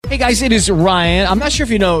Hey guys, it is Ryan. I'm not sure if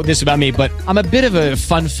you know this about me, but I'm a bit of a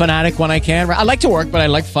fun fanatic when I can. I like to work, but I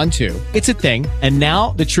like fun too. It's a thing. And now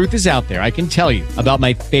the truth is out there. I can tell you about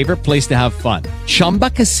my favorite place to have fun. Chumba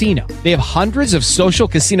Casino. They have hundreds of social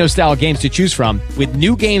casino style games to choose from with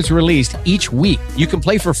new games released each week. You can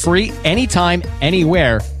play for free anytime,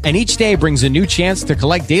 anywhere. And each day brings a new chance to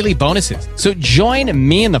collect daily bonuses. So join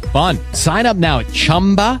me in the fun. Sign up now at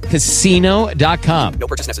ChumbaCasino.com. No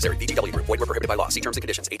purchase necessary. VGW Group. Void where prohibited by law. See terms and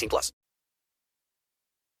conditions. 18+.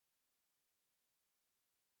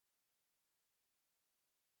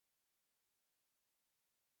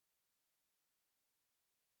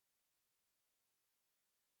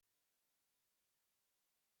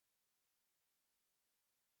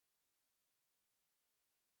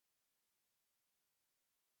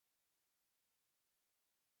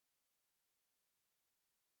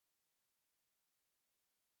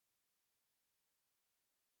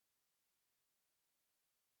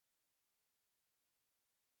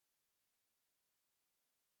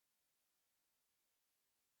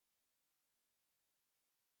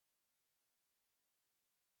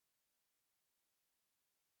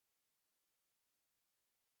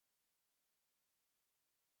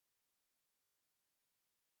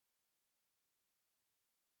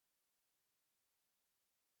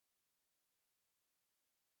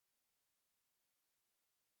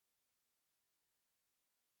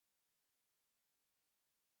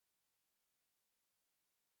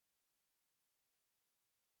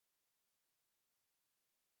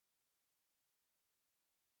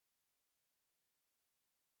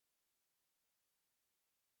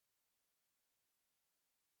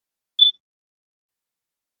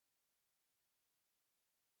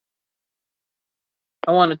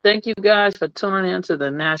 I want to thank you guys for tuning in to the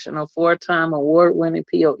National 4-time award-winning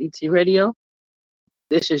P.O.E.T. Radio.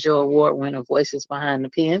 This is your award-winning Voices Behind the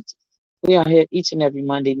Pens. We are here each and every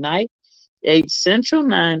Monday night, 8 Central,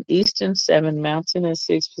 9 Eastern, 7 Mountain, and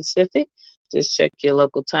 6 Pacific. Just check your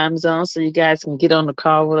local time zone so you guys can get on the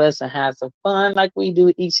call with us and have some fun like we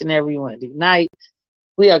do each and every Monday night.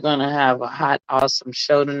 We are going to have a hot, awesome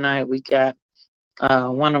show tonight. We got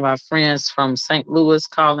one of our friends from St. Louis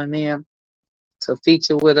calling in to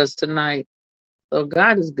feature with us tonight. So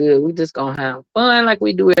God is good. We just gonna have fun like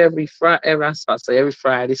we do every Friday. Every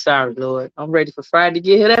Friday. Sorry, Lord. I'm ready for Friday to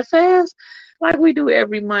get here that fast, like we do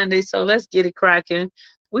every Monday. So let's get it cracking.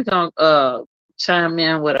 We're gonna chime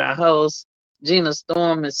in with our host Gina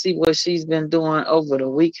Storm and see what she's been doing over the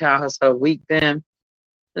week. How has her week been?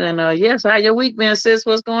 And yes, how your week been, sis?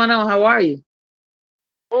 What's going on? How are you?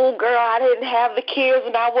 Oh, girl, I didn't have the kids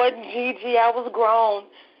and I wasn't Gigi. I was grown.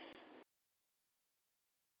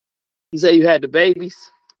 You say you had the babies?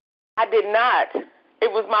 I did not.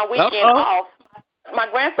 It was my weekend off. My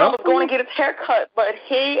grandson was going to get his hair cut, but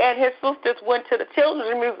he and his sisters went to the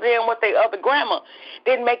Children's Museum with their other grandma.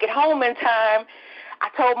 Didn't make it home in time. I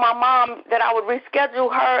told my mom that I would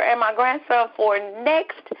reschedule her and my grandson for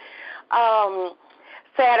next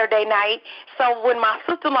Saturday night. So when my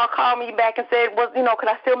sister-in-law called me back and said, could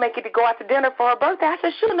I still make it to go out to dinner for her birthday? I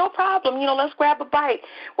said, sure, no problem. Let's grab a bite.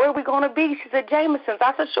 Where are we going to be? She said, Jameson's.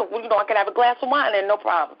 I said, sure. I can have a glass of wine and no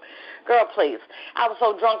problem. Girl, please. I was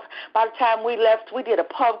so drunk. By the time we left, we did a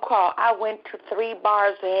pub crawl. I went to 3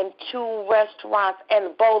 bars and 2 restaurants and a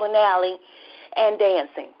bowling alley and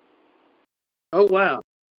dancing. Oh, wow.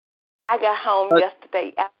 I got home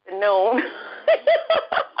yesterday afternoon.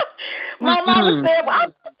 My mama said, well, I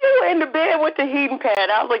put you in the bed with the heating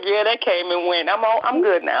pad. I was like, yeah, that came and went. I'm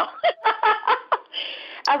good now.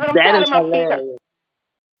 I said, I'm that is my hilarious. feet.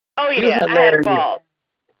 Oh, yeah, I had a ball.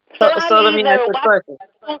 So let me ask you a question.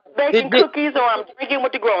 Baking cookies or I'm drinking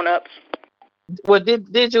with the grown-ups. Well,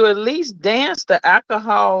 did you at least dance the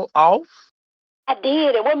alcohol off? I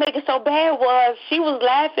did. And what made it so bad was she was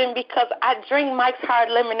laughing because I drink Mike's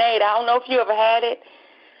Hard Lemonade. I don't know if you ever had it.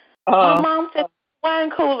 My mom said,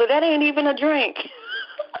 wine cooler, that ain't even a drink.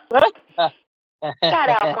 Got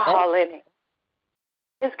alcohol in it.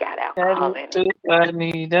 It's got alcohol in it. Too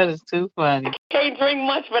funny. That is too funny. I can't drink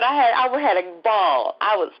much, but I had a ball.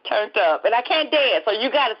 I was turned up, and I can't dance, so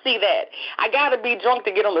you got to see that. I got to be drunk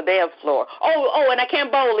to get on the dance floor. Oh, and I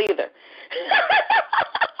can't bowl either.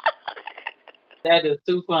 That is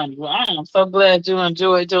too funny. Well, I am so glad you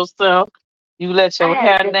enjoyed yourself. You let your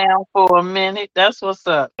hair down for a minute. That's what's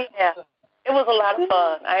up. Yeah, it was a lot of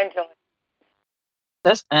fun. I enjoyed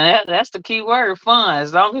it. That's the key word, fun.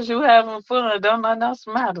 As long as you having fun, don't nothing else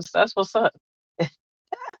matters. That's what's up. So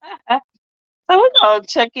we're gonna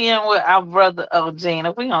check in with our brother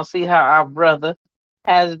Gina. We're gonna see how our brother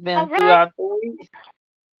has been throughout the week.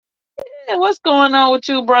 Yeah, what's going on with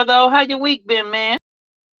you, brother? How your week been, man?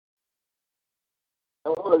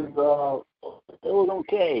 It was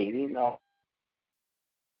okay, you know.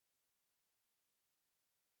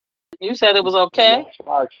 You said it was okay? Yes,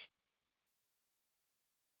 March.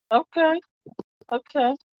 Okay.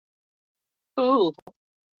 Okay. Cool. As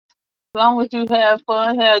long as you have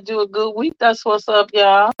fun, had you a good week, that's what's up,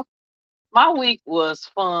 y'all. My week was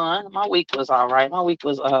fun. My week was all right. My week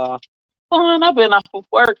was fun. I've been off of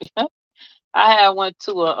work. I had went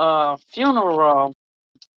to a funeral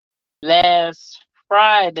last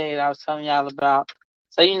Friday that I was telling y'all about.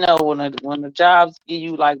 So you know when the jobs give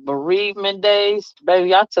you like bereavement days,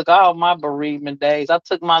 baby, I took all my bereavement days. I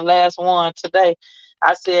took my last one today.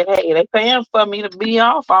 I said, hey, they paying for me to be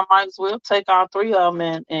off. I might as well take all three of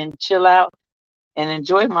them and chill out and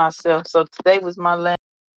enjoy myself. So today was my last.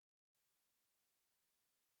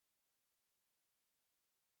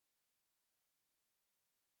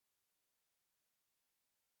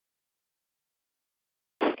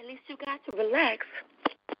 At least you got to relax.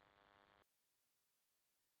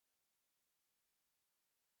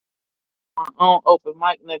 On open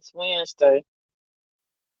mic next Wednesday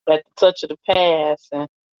at the Touch of the Past. And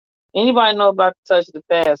anybody know about the Touch of the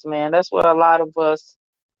Past, man? That's where a lot of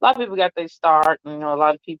people got their start. And, a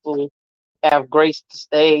lot of people have graced the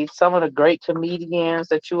stage. Some of the great comedians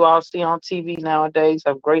that you all see on TV nowadays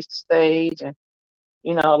have graced the stage. And,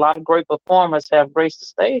 a lot of great performers have graced the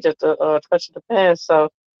stage at the Touch of the Past. So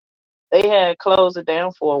they had closed it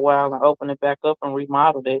down for a while and opened it back up and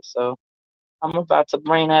remodeled it. So I'm about to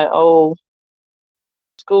bring that old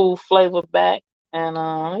school flavor back and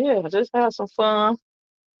yeah, just have some fun.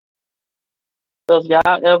 So if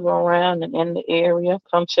y'all ever around and in the area,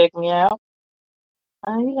 come check me out.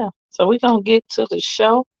 Yeah. So we're gonna get to the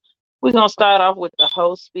show. We're gonna start off with the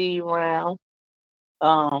whole speed round.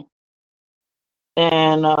 Um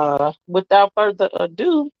and without further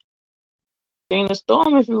ado, Gina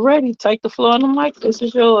Storm, if you're ready, take the floor on the mic. This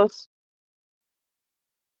is yours.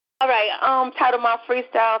 All right. Title my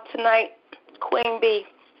freestyle tonight, Queen Bee.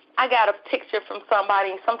 I got a picture from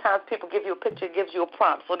somebody. Sometimes people give you a picture, gives you a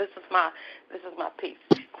prompt. So this is my piece.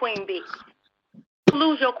 Queen Bee.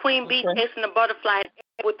 Lose your queen bee Okay. chasing the butterfly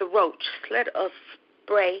with the roach. Let us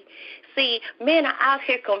spray. See, men are out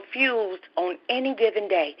here confused on any given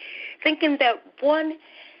day, thinking that one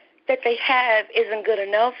that they have isn't good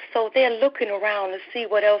enough, so they're looking around to see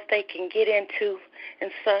what else they can get into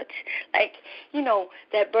and such. Like,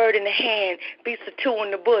 that bird in the hand beats the two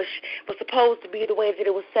in the bush was supposed to be the way that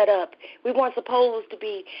it was set up. We weren't supposed to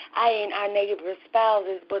be eyeing our neighbor's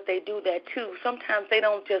spouses, but they do that too. Sometimes they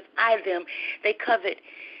don't just eye them, they covet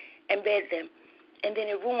and bed them. And then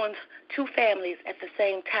it ruins two families at the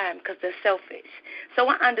same time because they're selfish. So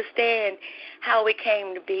I understand how it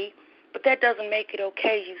came to be, but that doesn't make it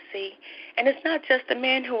okay, you see. And it's not just the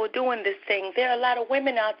men who are doing this thing. There are a lot of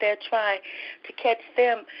women out there trying to catch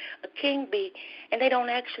them a king bee, and they don't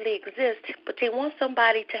actually exist. But they want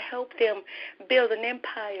somebody to help them build an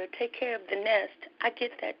empire, take care of the nest. I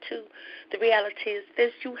get that too. The reality is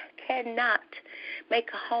this: you cannot make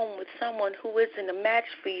a home with someone who isn't a match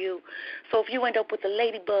for you. So if you end up with a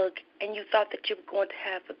ladybug and you thought that you were going to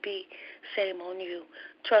have a bee, shame on you.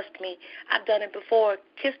 Trust me, I've done it before,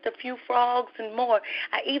 kissed a few frogs and more.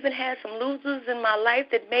 I even had some losers in my life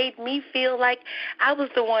that made me feel like I was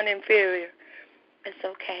the one inferior. It's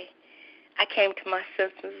okay. I came to my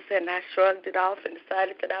senses and I shrugged it off and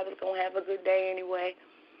decided that I was going to have a good day anyway.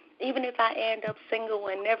 Even if I end up single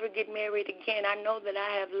and never get married again, I know that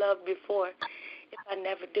I have loved before. If I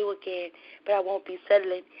never do again, but I won't be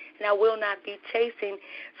settling, and I will not be chasing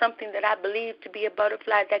something that I believe to be a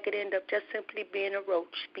butterfly that could end up just simply being a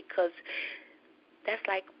roach, because that's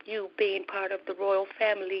like you being part of the royal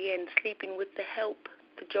family and sleeping with the help,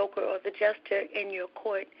 the joker or the jester in your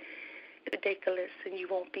court. It's ridiculous, and you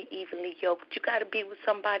won't be evenly yoked. You got to be with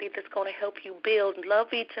somebody that's going to help you build and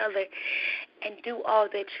love each other and do all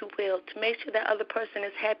that you will to make sure that other person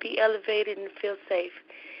is happy, elevated, and feels safe.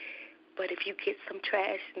 But if you get some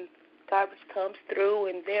trash and garbage comes through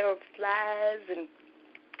and there are flies and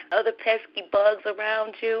other pesky bugs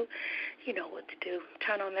around you, you know what to do.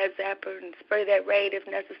 Turn on that zapper and spray that raid if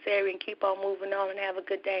necessary and keep on moving on and have a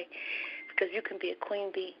good day. Because you can be a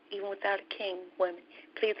queen bee even without a king, women.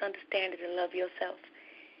 Please understand it and love yourself.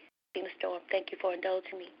 Tina Storm, thank you for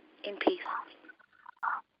indulging me. In peace.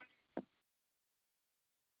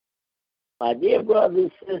 My dear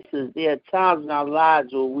brothers and sisters, there are times in our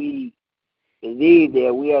lives where we believe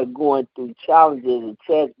that we are going through challenges and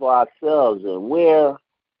tests for ourselves, and where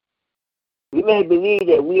we may believe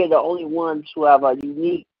that we are the only ones who have a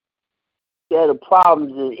unique set of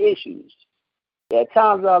problems and issues. There are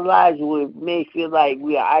times in our lives where we may feel like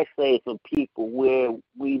we are isolated from people, where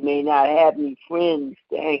we may not have any friends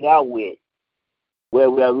to hang out with,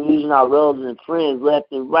 where we are losing our relatives and friends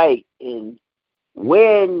left and right. And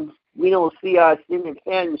when we don't see our extended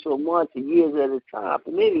families for months and years at a time,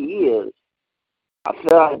 for many years, I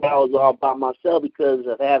felt like I was all by myself because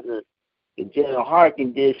of having a congenital heart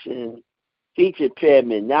condition, feature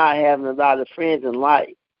impairment, not having a lot of friends in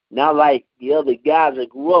life, not like the other guys I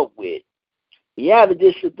grew up with. When you have a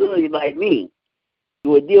disability like me,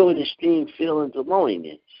 you will deal with extreme feelings of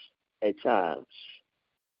loneliness at times.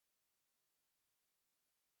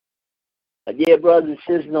 My dear brothers and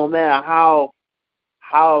sisters, no matter how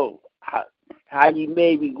how you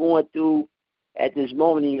may be going through at this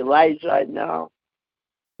moment in your life right now,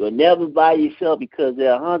 you're never by yourself because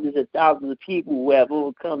there are hundreds of thousands of people who have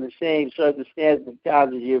overcome the same circumstances and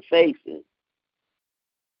challenges you're facing.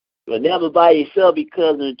 You're never by yourself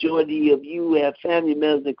because the majority of you have family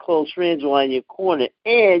members and close friends who are in your corner.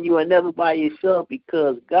 And you are never by yourself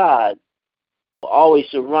because God will always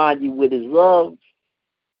surround you with his love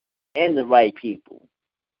and the right people.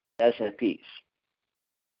 That's in peace.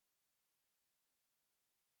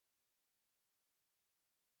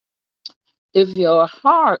 If your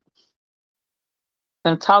heart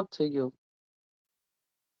can talk to you,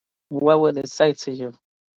 what would it say to you?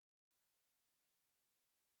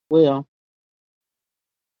 Well,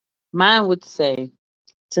 mine would say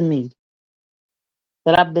to me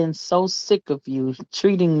that I've been so sick of you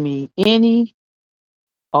treating me any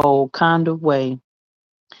old kind of way.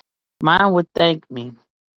 Mine would thank me.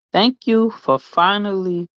 Thank you for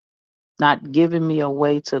finally not giving me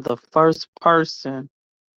away to the first person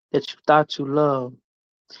that you thought you loved.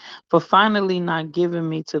 For finally not giving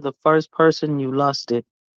me to the first person you lusted.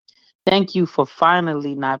 Thank you for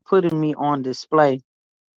finally not putting me on display.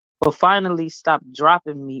 For finally stop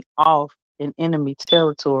dropping me off in enemy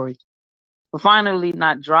territory. For finally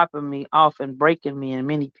not dropping me off and breaking me in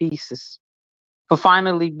many pieces. For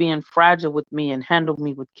finally being fragile with me and handle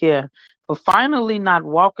me with care. For finally not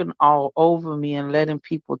walking all over me and letting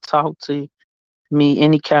people talk to me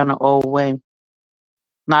any kind of old way.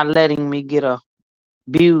 Not letting me get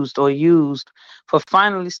abused or used. For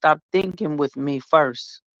finally stop thinking with me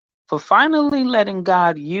first. For finally letting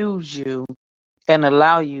God use you and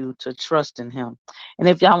allow you to trust in him. And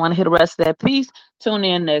if y'all want to hear the rest of that piece, tune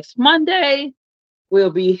in next Monday. We'll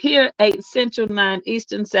be here 8 Central, 9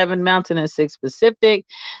 Eastern, 7 Mountain, and 6 Pacific.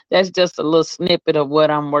 That's just a little snippet of what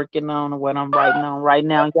I'm working on and what I'm writing on right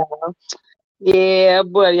now, y'all. Yeah,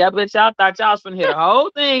 buddy. I bet y'all thought y'all was finna hear the whole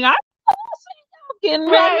thing. I see y'all getting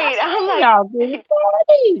ready. Right. I I'm see like, y'all getting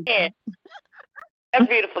ready. yeah. That's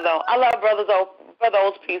beautiful, though. I love Brother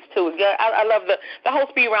O's piece, too. Yeah, I love the whole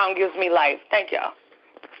speed round gives me life. Thank y'all.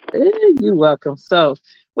 You're welcome. So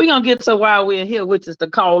we're gonna get to why we're here, which is the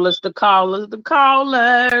callers, the callers, the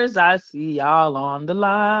callers. I see y'all on the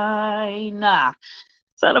line.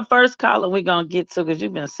 So the first caller we're gonna get to, because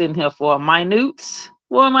you've been sitting here for minutes.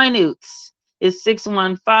 4 minutes. It's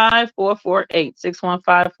 615-448.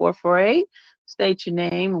 615-448. State your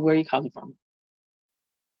name and where you calling from.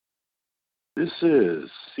 This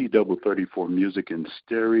is C34 Music in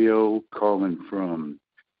Stereo, calling from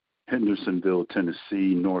Hendersonville,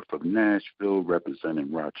 Tennessee, north of Nashville,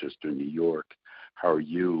 representing Rochester, New York. How are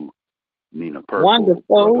you, Nina Purple, Brother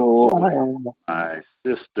Floyd, Wonderful. my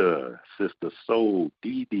sister Soul,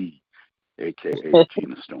 Dee Dee, a.k.a.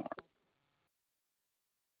 Gina Storm?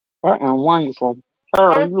 Wonderful. How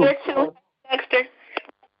are Good, you? good, too. Dexter.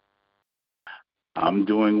 I'm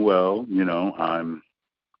doing well. I'm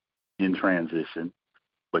in transition,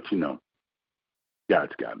 but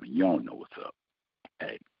God's got me. You don't know what's up.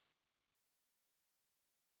 Hey.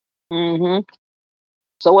 Mm-hmm.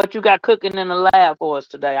 So what you got cooking in the lab for us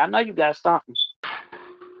today? I know you got something.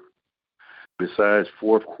 Besides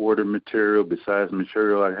fourth quarter material, besides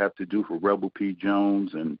material I have to do for Rebel P.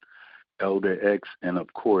 Jones and Elder X, and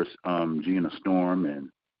of course Gina Storm and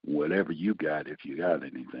whatever you got, if you got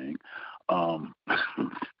anything.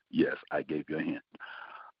 Yes, I gave you a hint.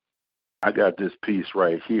 I got this piece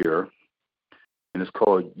right here, and it's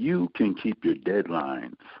called "You Can Keep Your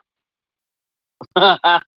Deadlines."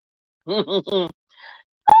 I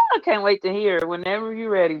can't wait to hear it. Whenever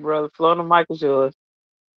you're ready, brother. Flow, the mic is yours.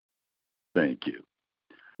 Thank you.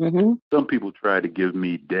 Mm-hmm. Some people try to give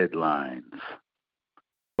me deadlines,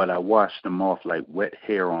 but I wash them off like wet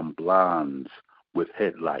hair on blondes with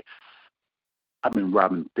headlights. I've been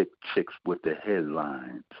robbing thick chicks with the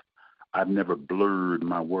headlines. I've never blurred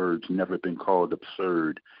my words, never been called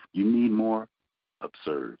absurd. You need more?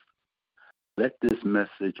 Observe. Let this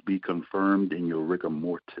message be confirmed in your rigor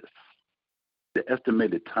mortis. The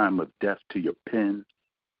estimated time of death to your pen,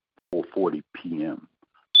 4:40 p.m.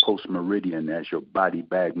 Post-meridian as your body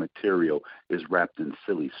bag material is wrapped in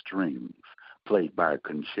silly strings, played by a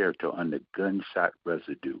concerto under gunshot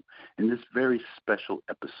residue in this very special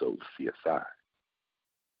episode of CSI.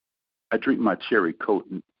 I drink my cherry coke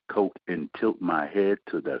and tilt my head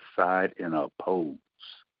to the side in a pose.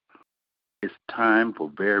 It's time for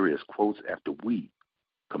various quotes after we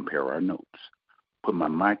compare our notes. Put my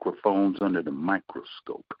microphones under the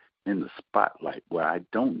microscope in the spotlight where I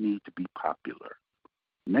don't need to be popular.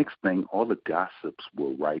 Next thing, all the gossips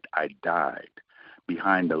will write I died.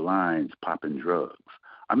 Behind the lines, popping drugs.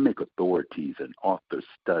 I make authorities and authors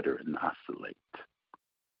stutter and oscillate.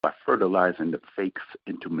 By fertilizing the fakes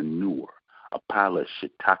into manure, a pile of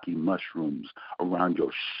shiitake mushrooms around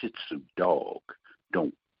your shih tzu dog.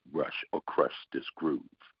 Don't rush or crush this groove.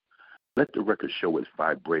 Let the record show it's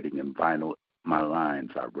vibrating in vinyl, my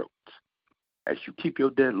lines I wrote. As you keep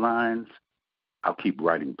your deadlines, I'll keep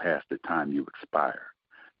writing past the time you expire.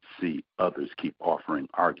 See others keep offering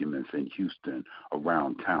arguments in Houston,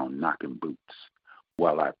 around town knocking boots,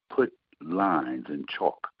 while I put lines in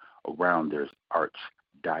chalk around their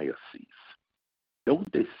archdiocese.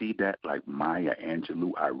 Don't they see that like Maya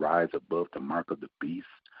Angelou, I rise above the mark of the beast?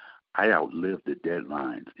 I outlive the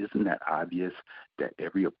deadlines. Isn't that obvious that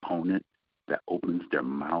every opponent that opens their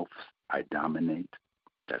mouths, I dominate?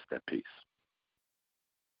 That's that piece.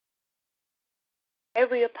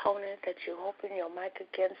 Every opponent that you open your mic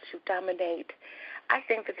against, you dominate. I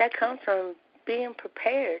think that comes from being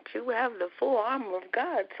prepared. You have the full armor of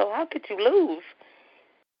God, so how could you lose?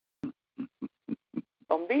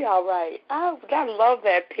 Gonna be all right. I love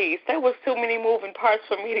that piece. There was too many moving parts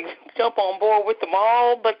for me to jump on board with them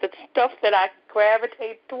all, but the stuff that I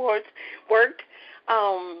gravitate towards worked.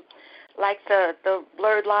 Like the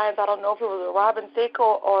blurred lines. I don't know if it was a Robin Thicke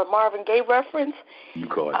or Marvin Gaye reference. You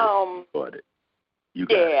caught it. You caught it. You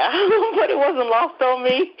got it. But it wasn't lost on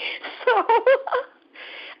me. So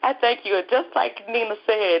I thank you. Just like Nina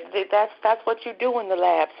said, that's what you do in the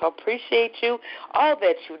lab. So I appreciate you, all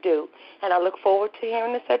that you do. And I look forward to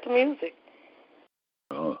hearing the set of music.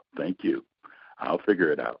 Oh, thank you. I'll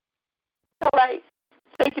figure it out. All right.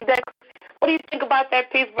 Thank you, Dex. What do you think about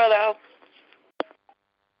that piece, Brother?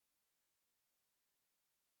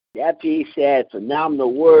 That piece had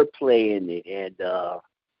phenomenal wordplay in it, and the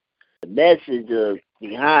message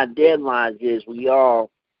behind deadlines is we all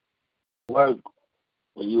work.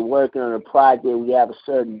 When you're working on a project, we have a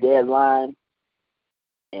certain deadline,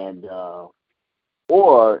 and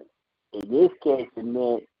or in this case, it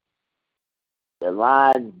meant the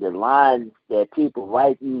lines that people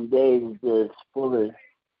write these days is just full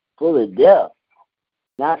of death,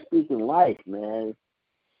 not speaking life, man.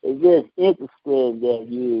 It's just interesting that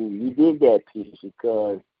you did that piece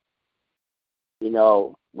because, when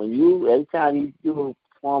every time you do a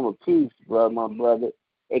form of piece, my brother,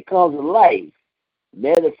 it comes to life.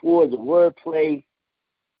 Metaphors, the wordplay,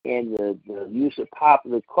 and the use of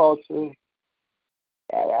popular culture.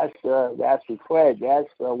 That's required. That's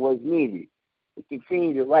what's needed. To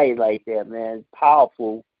continue to write like that, man.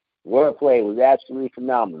 Powerful wordplay was absolutely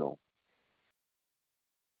phenomenal.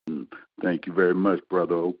 Thank you very much,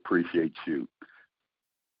 brother. Appreciate you.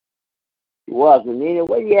 You're welcome, Nina.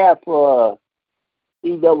 What do you have for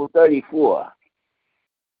C-34?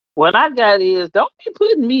 What I got is, don't be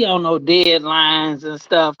putting me on no deadlines and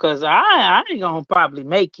stuff, because I ain't going to probably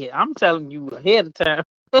make it. I'm telling you ahead of time.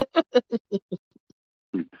 I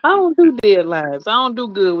don't do deadlines. I don't do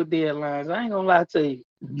good with deadlines. I ain't going to lie to you.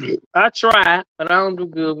 I try, but I don't do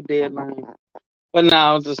good with deadlines. But no,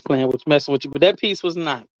 I was just playing with you, messing with you. But that piece was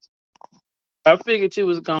nice. I figured you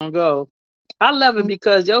was going to go. I love it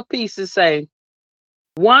because your pieces say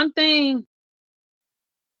one thing.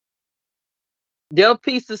 Your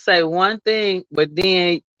pieces say one thing, but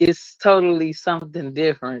then it's totally something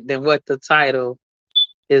different than what the title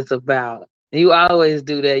is about. You always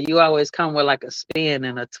do that. You always come with like a spin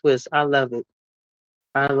and a twist. I love it.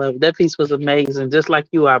 I love it. That piece was amazing, just like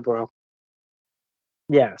you are, bro.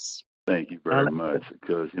 Yes. Thank you very much.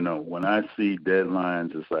 Because, when I see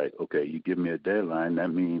deadlines, it's like, okay, you give me a deadline. That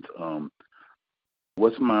means,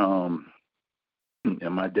 what's my,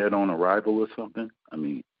 am I dead on arrival or something? I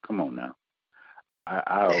mean, come on now.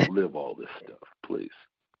 I'll live all this stuff, please.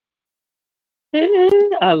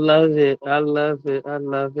 I love it. I love it. I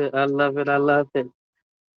love it. I love it. I love it.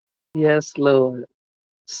 Yes, Lord.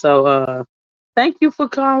 So thank you for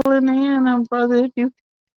calling in, brother. If you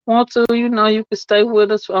want to, you can stay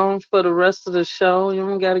with us for the rest of the show. You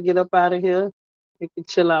don't gotta get up out of here. You can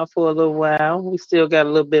chill out for a little while. We still got a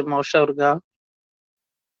little bit more show to go.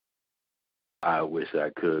 I wish I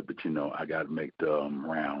could, but I got to make the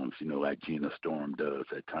rounds, like Gina Storm does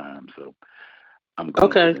at times. So I'm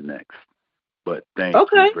going to Okay. the next. But thank you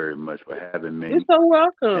Okay. very much for having You're me. so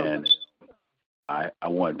welcome. And I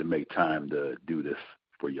wanted to make time to do this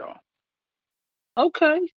for y'all.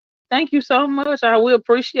 Okay. Thank you so much. I will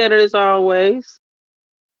appreciate it as always.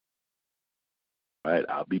 All right,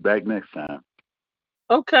 I'll be back next time.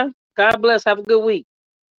 Okay. God bless. Have a good week.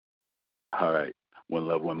 All right. One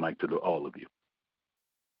love, one mic to all of you.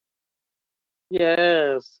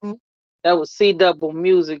 Yes. That was C double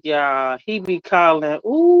music, y'all. He be calling.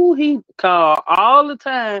 Ooh, he call all the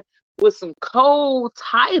time with some cold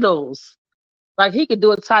titles. Like he could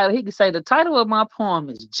do a title. He could say the title of my poem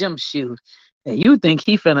is Gym Shoe. And you think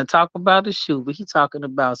he finna talk about the shoe, but he talking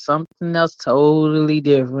about something else totally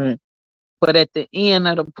different. But at the end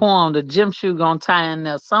of the poem, the gym shoe gonna tie in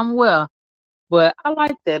there somewhere. But I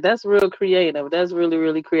like that. That's real creative. That's really,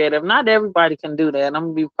 really creative. Not everybody can do that. I'm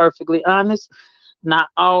gonna be perfectly honest. Not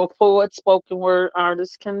all poets, spoken word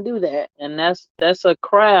artists can do that. And that's a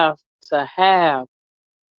craft to have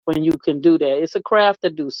when you can do that. It's a craft to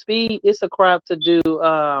do speed. It's a craft to do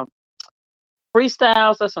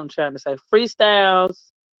freestyles. That's what I'm trying to say. Freestyles.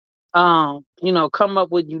 Come up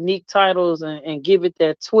with unique titles and give it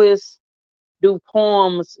that twist. Do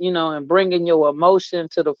poems, and bringing your emotion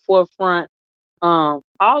to the forefront. All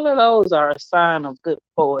of those are a sign of good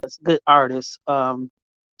poets, good artists. All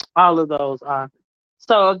of those are.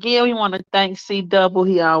 So again, we want to thank C Double.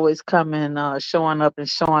 He always coming, showing up and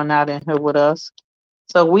showing out in here with us.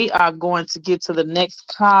 So we are going to get to the next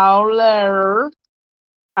caller.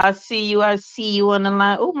 I see you. I see you on the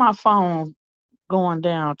line. Oh, my phone going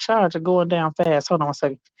down. Charger going down fast. Hold on a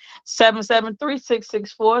second.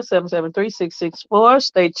 773-664. 773-664.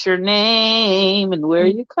 State your name and where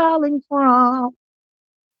you calling from.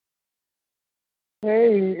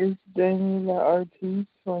 Hey, it's Jamie the artiste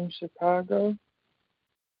from Chicago.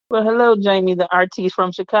 Well, hello, Jamie, the artiste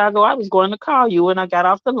from Chicago. I was going to call you when I got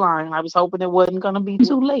off the line. I was hoping it wasn't going to be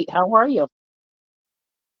too late. How are you?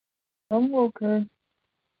 I'm okay.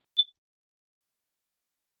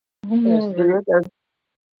 I'm That's alright.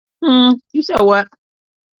 good. You said what?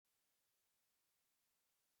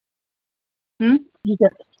 Hmm? You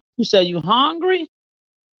said, you said you hungry?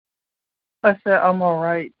 I said I'm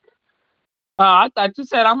alright. I thought you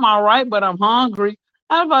said I'm all right, but I'm hungry.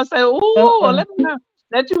 I was about to say, ooh, Uh-uh. let me know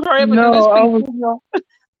that you hurry up and do No, this I piece. was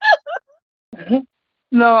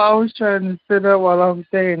no, I was trying to sit up while I was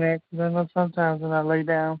saying that because I know sometimes when I lay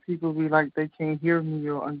down, people be like they can't hear me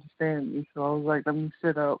or understand me. So I was like, let me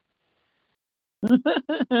sit up.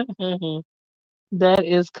 That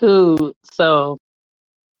is cool. So,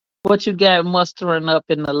 what you got mustering up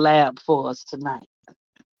in the lab for us tonight?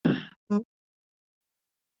 Mhm.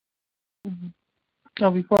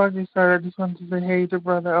 So before I get started, I just wanted to say hey to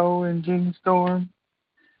Brother O and Jean Storm.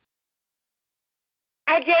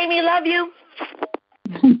 Hi, Jamie. Love you.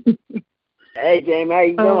 Hey, Jamie, how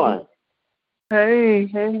you doing? Hey.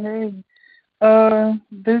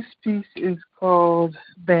 This piece is called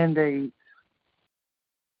Band-Aid.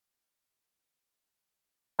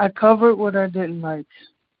 I covered what I didn't like,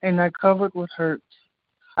 and I covered what hurt.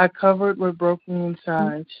 I covered what broke me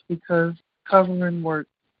inside because covering worked.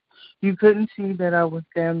 You couldn't see that I was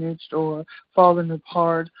damaged or falling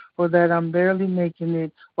apart or that I'm barely making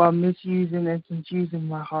it while misusing and confusing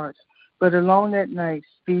my heart. But alone at night,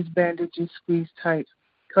 these bandages squeeze tight,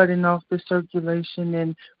 cutting off the circulation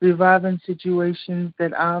and reviving situations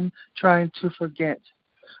that I'm trying to forget.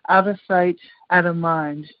 Out of sight, out of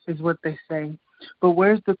mind is what they say. But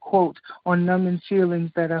where's the quote on numbing feelings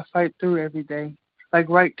that I fight through every day? Like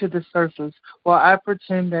right to the surface, while I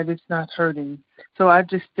pretend that it's not hurting. So I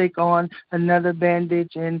just stick on another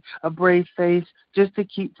bandage and a brave face just to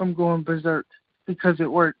keep from going berserk because it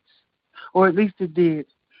works. Or at least it did,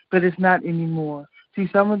 but it's not anymore. See,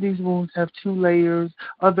 some of these wounds have 2 layers,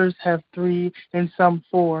 others have 3, and some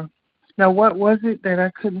 4. Now, what was it that I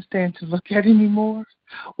couldn't stand to look at anymore?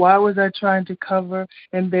 Why was I trying to cover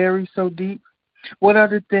and bury so deep? What are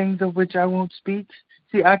the things of which I won't speak?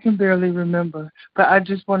 See, I can barely remember, but I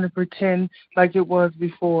just want to pretend like it was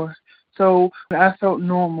before. So I felt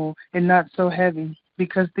normal and not so heavy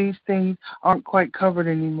because these things aren't quite covered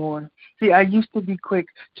anymore. See, I used to be quick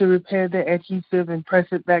to repair the adhesive and press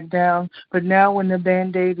it back down, but now when the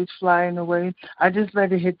Band-Aid is flying away, I just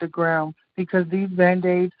let it hit the ground because these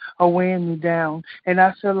Band-Aids are weighing me down, and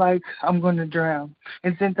I feel like I'm going to drown.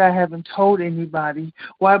 And since I haven't told anybody,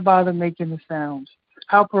 why bother making a sound?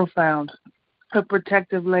 How profound. A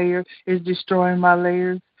protective layer is destroying my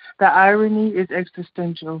layers. The irony is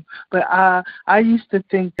existential, but I used to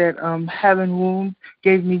think that having wounds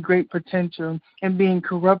gave me great potential, and being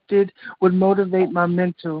corrupted would motivate my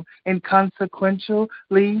mental. And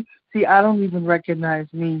consequentially, see, I don't even recognize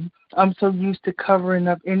me. I'm so used to covering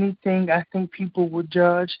up anything I think people would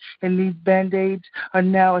judge, and these band-aids are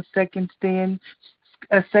now a second skin,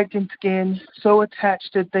 so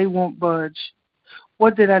attached that they won't budge.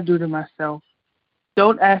 What did I do to myself?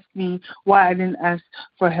 Don't ask me why I didn't ask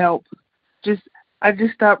for help. Just I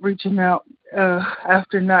just stopped reaching out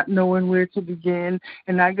after not knowing where to begin,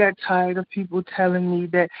 and I got tired of people telling me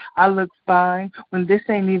that I look fine when this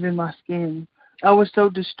ain't even my skin. I was so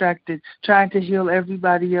distracted trying to heal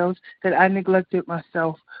everybody else that I neglected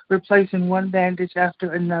myself, replacing one bandage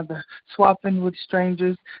after another, swapping with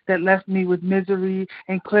strangers that left me with misery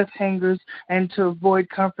and cliffhangers, and to avoid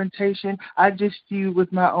confrontation, I just fewed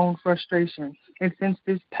with my own frustration. And since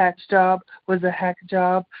this patch job was a hack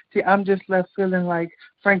job, see, I'm just left feeling like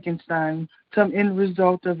Frankenstein, some end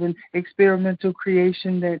result of an experimental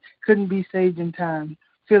creation that couldn't be saved in time,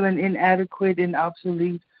 feeling inadequate and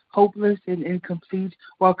obsolete, hopeless and incomplete,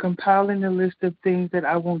 while compiling a list of things that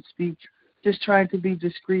I won't speak, just trying to be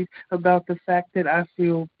discreet about the fact that I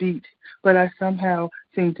feel beat, but I somehow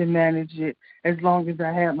seem to manage it as long as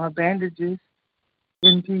I have my bandages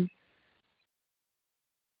in peace.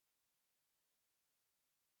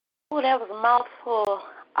 Oh, that was a mouthful.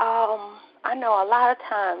 I know a lot of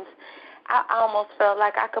times I almost felt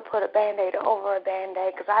like I could put a Band-Aid over a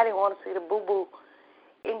Band-Aid because I didn't want to see the boo-boo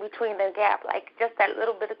in between the gap, like just that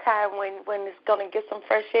little bit of time when it's going to get some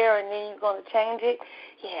fresh air and then you're going to change it.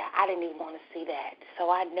 Yeah, I didn't even want to see that.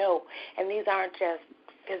 So I know. And these aren't just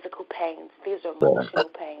physical pains. These are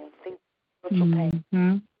emotional pains. These are spiritual pains.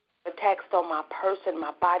 Mm-hmm. Attacks on my person,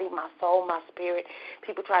 my body, my soul, my spirit.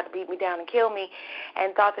 People tried to beat me down and kill me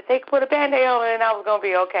and thought that they could put a Band-Aid on it and I was going to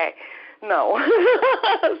be okay. No.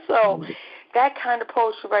 So that kind of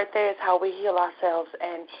poetry right there is how we heal ourselves.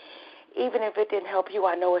 And even if it didn't help you,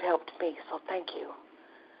 I know it helped me. So thank you.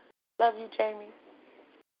 Love you, Jamie.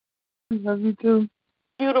 Love you too.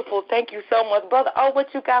 Beautiful. Thank you so much. Brother,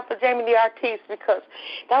 what you got for Jamie the artiste? Because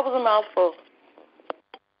that was a mouthful.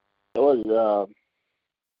 It was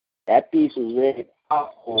that piece was very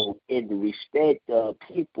powerful in the respect of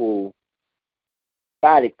people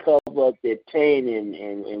try to cover up their pain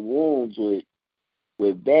and wounds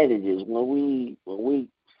with bandages. When we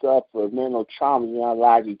suffer mental trauma in our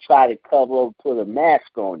lives, we try to cover up, put a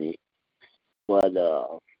mask on it. But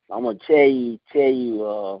I'm gonna tell you,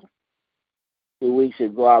 2 weeks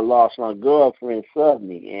ago I lost my girlfriend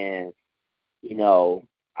suddenly, and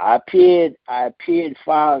I appeared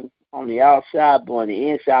fine on the outside, but on the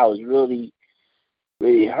inside I was really,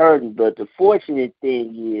 really hurting. But the fortunate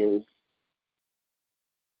thing is,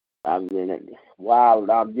 while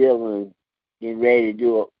I'm getting ready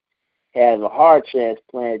to have a heart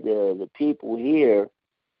transplant, the people here,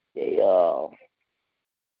 they got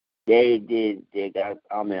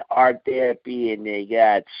I'm in art therapy, and they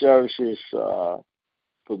got services for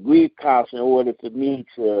grief counseling in order for me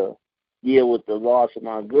to deal with the loss of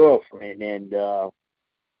my girlfriend. And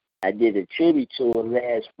I did a tribute to her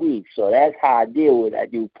last week. So that's how I deal with it. I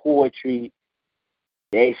do poetry,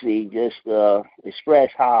 basically just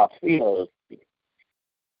express how I feel.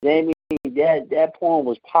 Jamie, that poem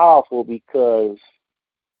was powerful because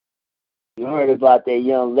you heard about that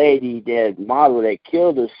young lady, that model that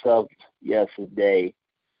killed herself yesterday.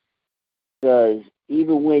 Because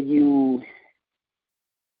even when you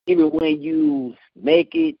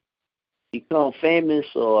make it, become famous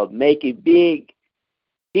or make it big,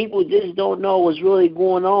 people just don't know what's really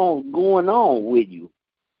going on with you.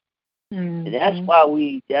 Mm-hmm. And that's why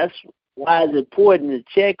it's important to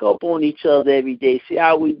check up on each other every day, see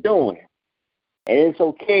how we doing. And it's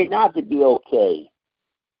okay not to be okay.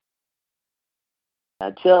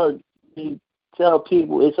 I tell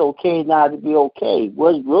people it's okay not to be okay.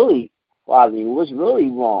 What's really bothering you? What's really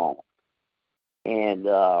wrong? And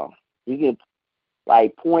you can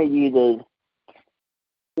point you to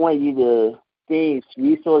things,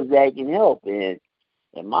 resources that can help. And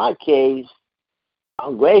in my case,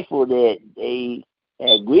 I'm grateful that they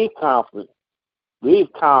had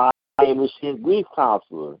I received grief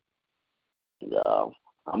counselor. And,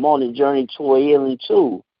 I'm on a journey toward healing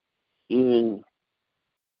too. Even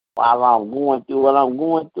while I'm going through what I'm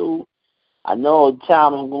going through, I know the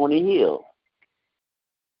time I'm going to heal.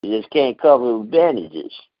 You just can't cover it with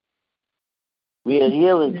bandages. Real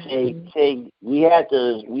healing we had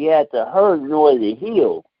to hurt in order to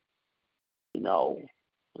heal.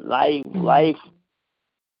 Life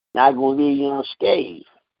not gonna leave you unscathed.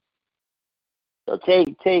 So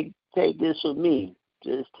take this with me.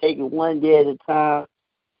 Just take it one day at a time.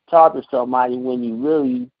 Talk to somebody when you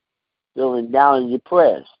really feeling down and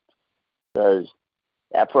depressed, because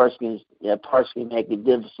that person can make a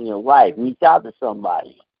difference in your life. Reach out to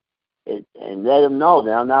somebody and let them know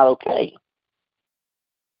that I'm not okay.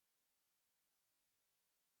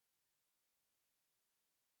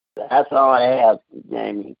 That's all I have for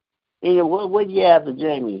Jamie. What do you have for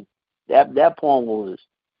Jamie? That poem was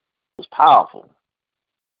powerful.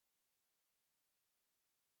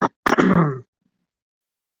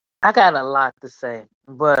 I got a lot to say,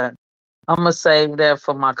 but I'm gonna save that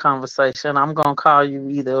for my conversation. I'm gonna call you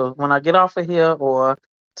either when I get off of here or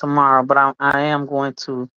tomorrow, but I am going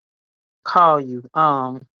to call you.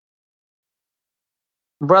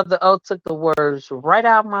 Brother O took the words right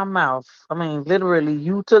out my mouth. I mean, literally,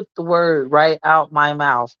 you took the word right out my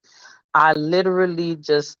mouth. I literally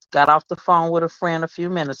just got off the phone with a friend a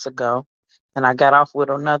few minutes ago, and I got off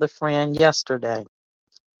with another friend yesterday.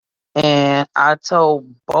 And I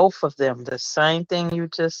told both of them the same thing you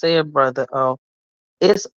just said, Brother O.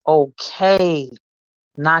 It's okay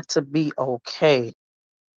not to be okay.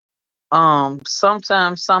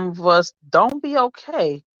 Sometimes some of us don't be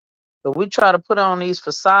okay, but we try to put on these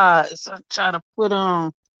facades, try to put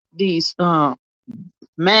on these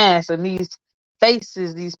masks and these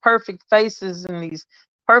faces, these perfect faces and these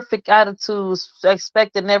perfect attitudes,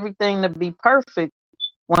 expecting everything to be perfect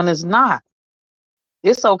when it's not.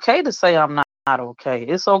 It's okay to say I'm not okay.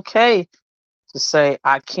 It's okay to say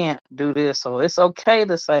I can't do this, or it's okay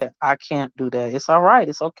to say I can't do that. It's all right.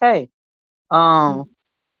 It's okay. Um,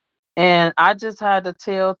 and I just had to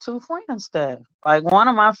tell two friends that. Like one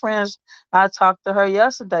of my friends, I talked to her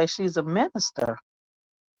yesterday. She's a minister,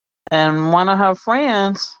 and one of her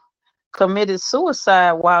friends committed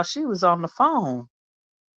suicide while she was on the phone.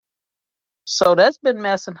 So that's been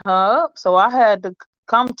messing her up. So I had to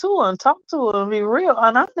come to her and talk to her and be real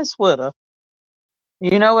and honest with her.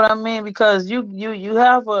 You know what I mean? Because you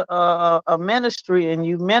have a ministry and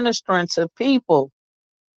you ministering to people,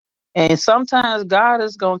 and sometimes God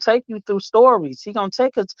is gonna take you through stories. He gonna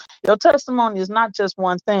take us. Your testimony is not just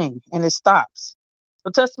one thing and it stops.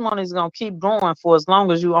 Your testimony is gonna keep going for as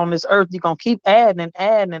long as you on this earth. You're gonna keep adding and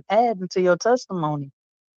adding and adding to your testimony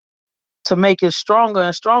to make it stronger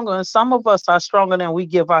and stronger. And some of us are stronger than we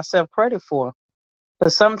give ourselves credit for.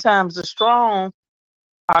 But sometimes the strong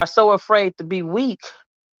are so afraid to be weak,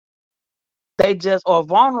 they just are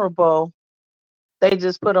vulnerable. They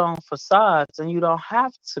just put on facades, and you don't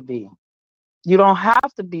have to be. You don't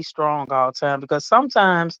have to be strong all the time, because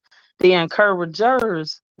sometimes the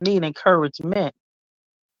encouragers need encouragement,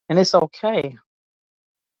 and it's okay.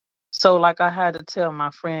 So, like I had to tell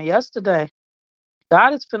my friend yesterday,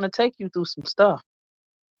 God is going to take you through some stuff,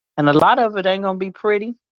 and a lot of it ain't going to be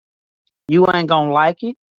pretty. You ain't going to like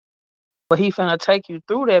it, but He's going to take you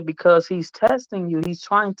through that because He's testing you. He's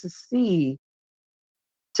trying to see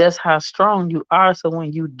just how strong you are. So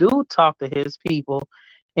when you do talk to His people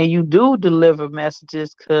and you do deliver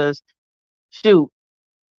messages, because shoot,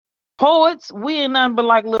 poets, we ain't nothing but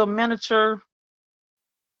like little miniature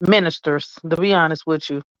ministers, to be honest with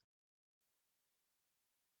you.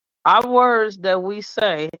 Our words that we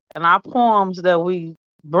say and our poems that we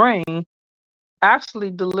bring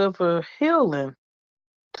actually deliver healing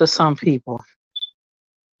to some people.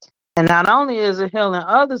 And not only is it healing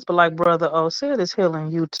others, but like Brother O said, it's healing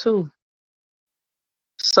you too.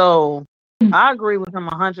 So I agree with him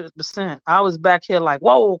 100%. I was back here like,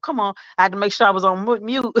 whoa, come on. I had to make sure I was on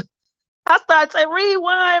mute. I started saying,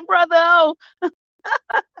 rewind, Brother O.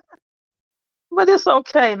 But it's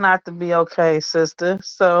okay not to be okay, sister.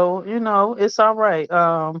 So, it's all right.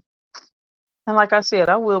 And like I said,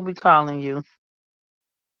 I will be calling you.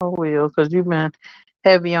 I will, because you've been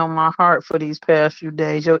heavy on my heart for these past few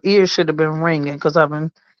days. Your ears should have been ringing because I've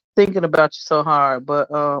been thinking about you so hard. But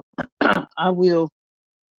I will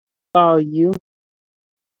call you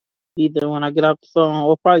either when I get off the phone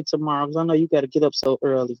or probably tomorrow, because I know you got to get up so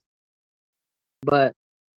early. But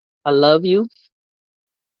I love you.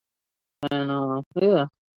 And yeah,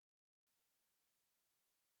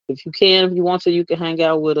 if you want to, you can hang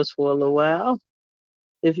out with us for a little while.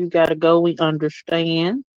 If you got to go, we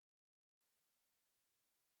understand.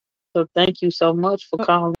 So thank you so much for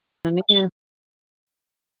calling in.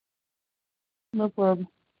 No problem.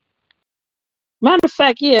 Matter of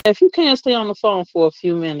fact, yeah, if you can't stay on the phone for a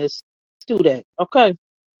few minutes, do that, okay?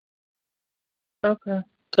 Okay.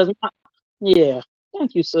 Cause yeah,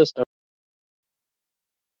 thank you, sister.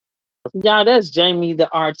 Yeah, that's Jamie the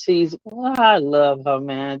artiste. Well, I love her,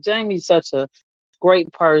 man. Jamie's such a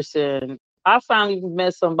great person. I finally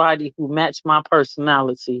met somebody who matched my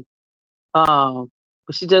personality.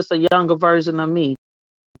 But she's just a younger version of me.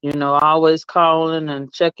 Always calling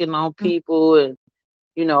and checking on people and,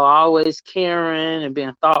 always caring and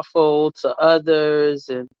being thoughtful to others.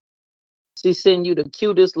 And she send you the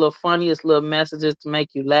cutest, little funniest little messages to make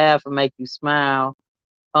you laugh and make you smile.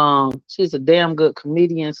 She's a damn good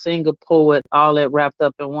comedian, singer, poet, all that wrapped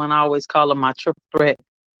up in one. I always call her my triple threat.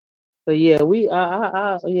 But yeah,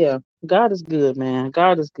 yeah, God is good, man.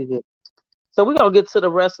 God is good. So we're gonna get to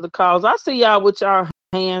the rest of the calls. I see y'all with y'all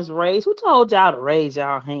hands raised. Who told y'all to raise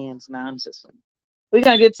y'all hands now? We're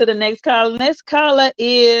gonna get to the next caller. Next caller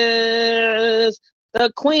is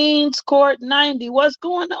the Queen's Court 90. What's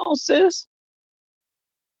going on, sis?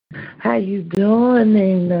 How you doing,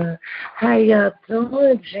 Nina? How y'all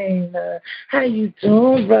doing, Gina? How you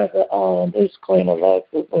doing, brother? This Queen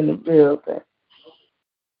Alexis in the building.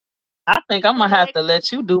 I think I'm gonna have to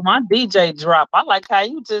let you do my DJ drop. I like how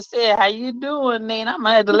you just said, "How you doing, Nina?" I'm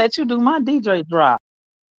gonna have to let you do my DJ drop.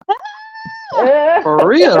 For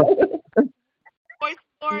real. Voice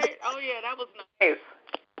for it. Oh yeah, that was nice.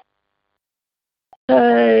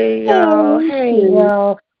 Hey, y'all. Hey,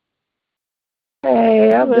 y'all.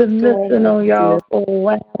 Hey, I've What's been going missing on on, y'all for a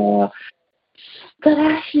while. But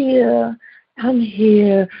I'm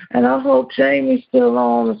here, and I hope Jamie's still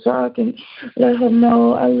on so I can let her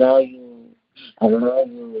know I love you. I love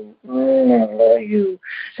you. I love you.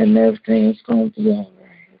 And everything's going to be all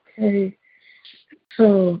right, okay?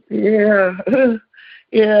 So, yeah.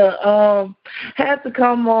 Yeah, had to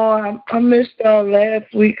come on. I missed y'all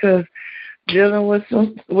last week because dealing with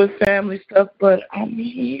family stuff, but I'm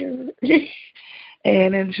here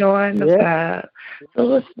and enjoying the vibe. So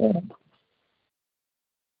what's up?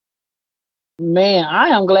 Man, I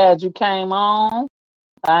am glad you came on.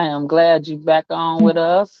 I am glad you back on with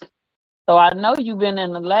us. So I know you've been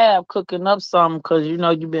in the lab cooking up something because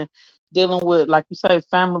you've been dealing with, like you say,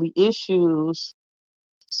 family issues.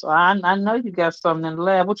 So I know you got something in the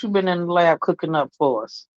lab. What you been in the lab cooking up for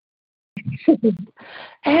us?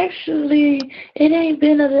 Actually, it ain't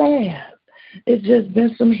been a lab. It's just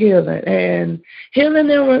been some healing and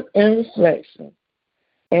reflection.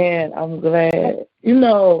 And I'm glad.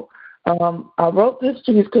 I wrote this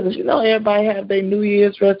piece because, everybody have their New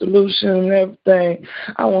Year's resolution and everything.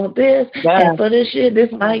 I want this, and for this year,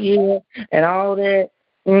 this my year, and all that.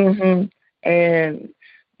 And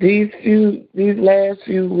these last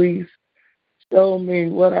few weeks showed me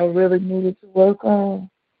what I really needed to work on.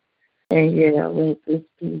 And yeah, I wrote this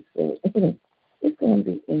piece. It's going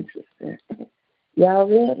to be interesting. Y'all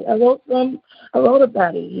ready? I wrote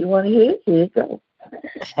about it. You want to hear it? Here it goes.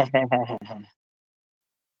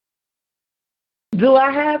 Do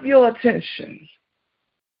I have your attention?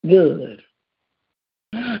 Good.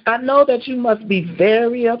 I know that you must be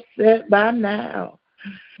very upset by now.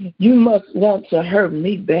 You must want to hurt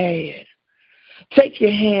me bad. Take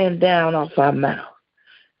your hand down off our mouth.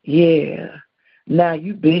 Yeah. Now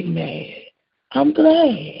you big mad. I'm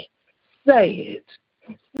glad. Say it.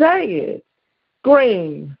 Say it.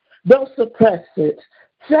 Scream. Don't suppress it.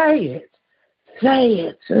 Say it.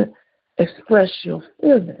 Say it. Express your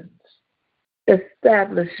feelings.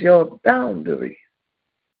 Establish your boundaries.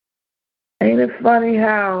 Ain't it funny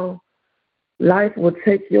how life will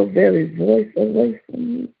take your very voice away from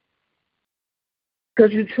you?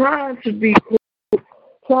 Because you're trying to be cool,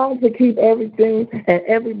 trying to keep everything and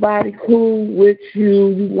everybody cool with you.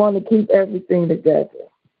 You want to keep everything together.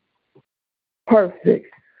 Perfect.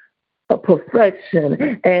 A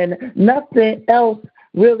perfection. And nothing else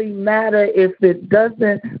really matter if it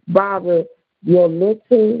doesn't bother your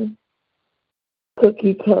little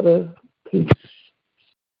cookie cutter piece.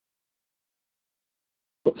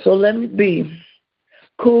 So let me be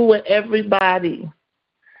cool with everybody.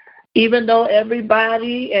 Even though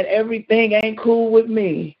everybody and everything ain't cool with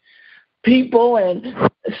me. People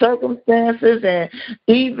and circumstances and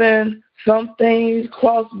even some things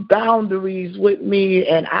cross boundaries with me,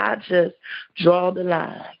 and I just draw the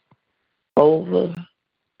line over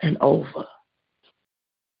and over.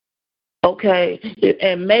 Okay,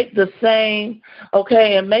 and make the same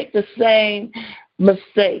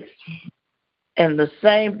mistakes and the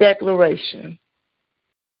same declaration.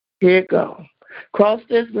 Here it goes. Cross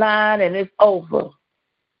this line and it's over.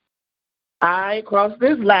 I cross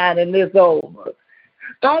this line and it's over.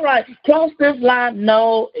 All right, cross this line.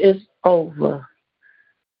 No, it's over.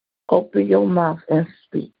 Open your mouth and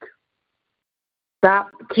speak.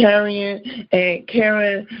 Stop caring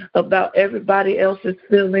about everybody else's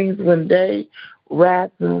feelings when they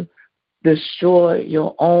rather destroy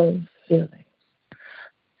your own feelings.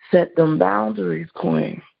 Set them boundaries,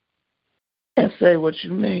 Queen, and say what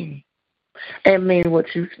you mean and mean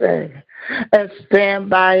what you say and stand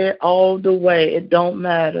by it all the way. It don't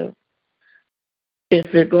matter. If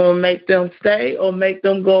it's going to make them stay or make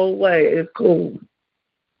them go away, it's cool.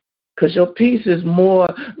 Because your peace is more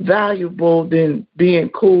valuable than being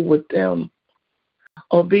cool with them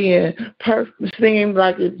or being perfect, seem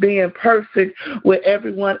like it's being perfect with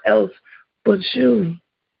everyone else but you.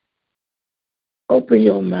 Open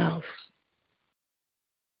your mouth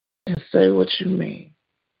and say what you mean.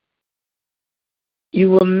 You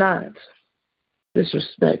will not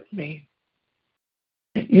disrespect me.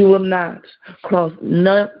 You will not cross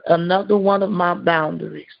another one of my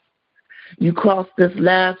boundaries. You cross this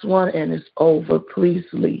last one and it's over. Please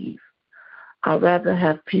leave. I'd rather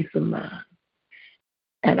have peace of mind.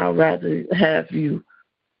 And I'd rather have you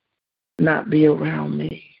not be around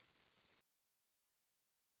me.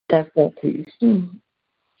 That's that peace.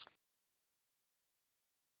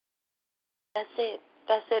 That's it.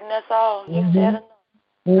 That's it, and that's all. You Mm-hmm. said enough.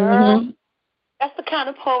 Mm-hmm. Girl, that's the kind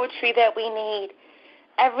of poetry that we need.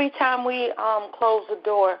 Every time we close the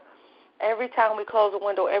door, every time we close the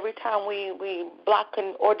window, every time we block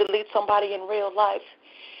or delete somebody in real life,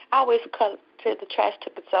 I always cut to the trash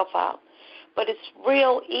took itself out. But it's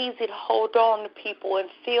real easy to hold on to people and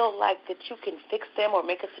feel like that you can fix them or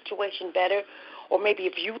make a situation better, or maybe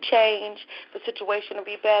if you change, the situation will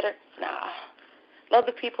be better. Nah. Love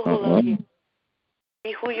the people who love you.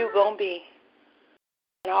 Be who you going to be.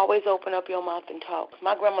 And always open up your mouth and talk.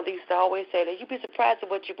 My grandmother used to always say that you'd be surprised at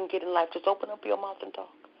what you can get in life. Just open up your mouth and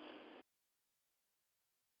talk.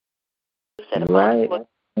 You said Right. love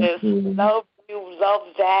you, love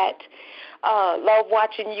that. Love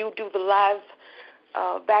watching you do the live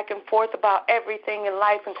back and forth about everything in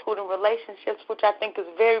life, including relationships, which I think is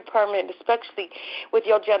very permanent, especially with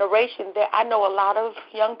your generation. That I know a lot of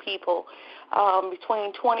young people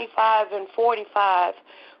between 25 and 45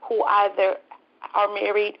 who either are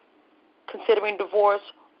married, considering divorce,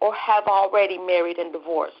 or have already married and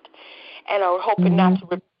divorced, and are hoping not to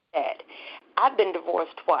repeat that. I've been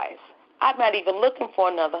divorced twice. I'm not even looking for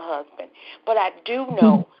another husband, but I do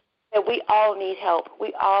know that we all need help.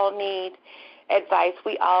 We all need advice.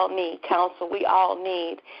 We all need counsel. We all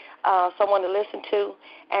need someone to listen to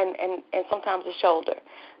and sometimes a shoulder.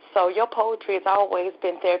 So your poetry has always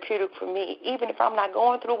been therapeutic for me. Even if I'm not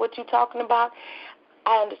going through what you're talking about,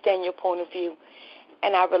 I understand your point of view,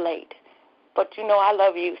 and I relate. But, you know, I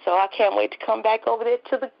love you, so I can't wait to come back over there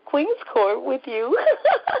to the Queen's Court with you.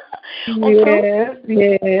 Yes.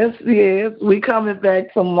 We coming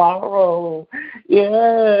back tomorrow.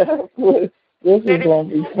 Yes. This is going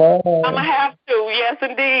to be fun. I'm going to have to, yes,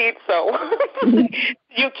 indeed. So,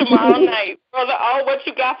 you tomorrow night. Brother, what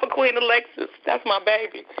you got for Queen Alexis? That's my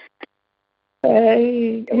baby.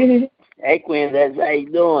 Hey. Hey, Queen, that's how you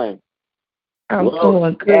doing? I'm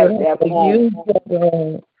doing good.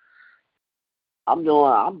 I'm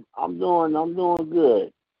doing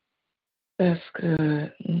good. That's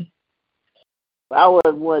good. What I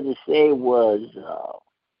wanted to say was,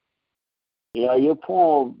 your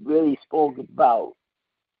poem really spoke about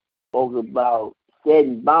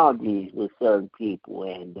setting boundaries with certain people,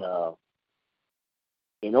 and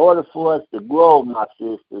in order for us to grow, my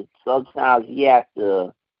sister, sometimes you have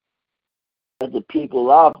to let the people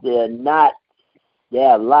off there not they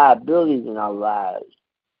have liabilities in our lives.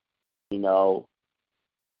 You know,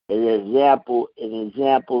 an example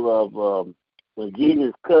of when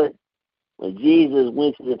Jesus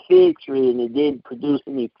went to the fig tree and it didn't produce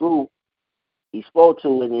any fruit, he spoke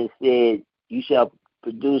to it and said, "You shall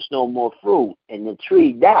produce no more fruit," and the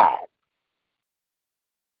tree died.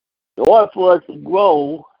 In order for us to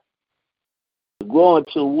grow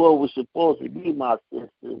into what we're supposed to be, my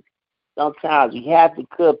sisters, sometimes we have to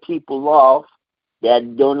cut people off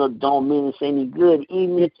that don't mean it's any good,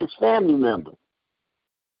 even if it's family members.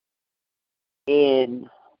 And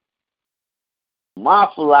my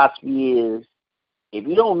philosophy is, if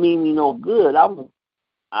you don't mean me no good, I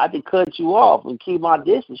have to cut you off and keep my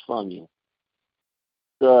distance from you.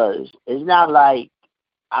 Because it's not like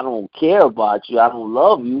I don't care about you, I don't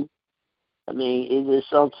love you. I mean, it just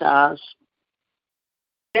sometimes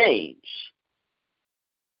change.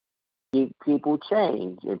 People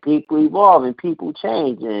change, and people evolve, and people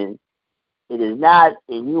change, and it is not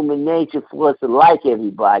in human nature for us to like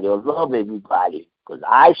everybody or love everybody, because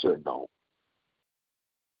I sure don't.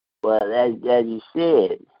 But as you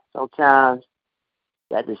said, sometimes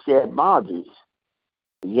you have to set boundaries.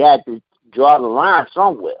 You have to draw the line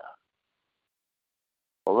somewhere.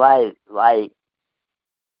 Like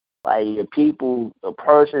a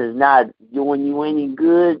person is not doing you any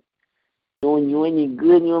good, in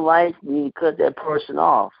your life, you need to cut that person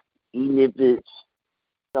off. Even if it's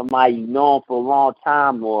somebody you've known for a long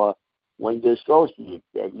time or one of your associates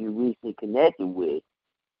that you recently connected with.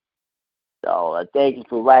 So thank you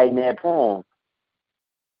for writing that poem.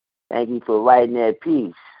 Thank you for writing that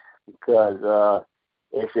piece because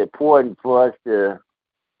it's important for us to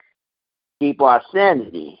keep our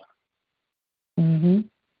sanity. Mm-hmm.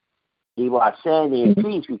 Keep our sanity in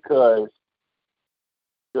peace because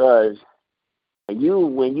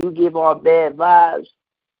when you give off bad vibes,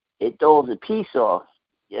 it throws the peace off.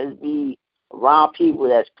 Just be around people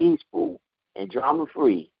that's peaceful and drama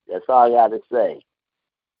free. That's all I gotta say.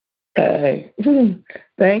 Hey,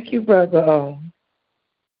 thank you, Brother O.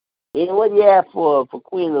 And what do you have for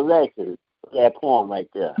Queen Alexa? That poem right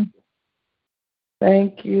there.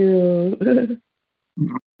 Thank you.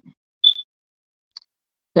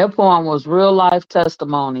 That poem was real life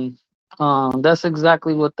testimony. That's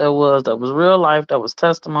exactly what that was. That was real life. That was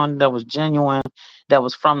testimony. That was genuine. That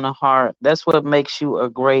was from the heart. That's what makes you a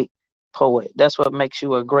great poet. That's what makes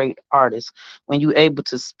you a great artist. When you're able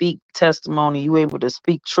to speak testimony, you're able to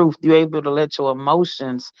speak truth. You're able to let your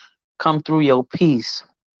emotions come through your piece.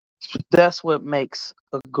 That's what makes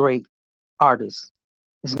a great artist.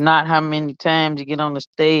 It's not how many times you get on the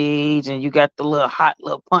stage and you got the little hot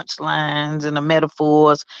little punchlines and the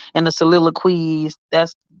metaphors and the soliloquies.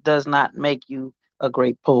 That does not make you a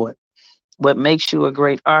great poet. What makes you a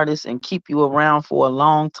great artist and keep you around for a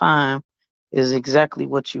long time is exactly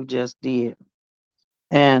what you just did.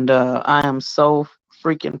 And I am so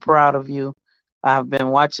freaking proud of you. I've been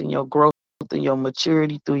watching your growth and your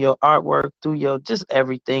maturity through your artwork, through your just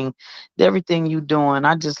everything you doing.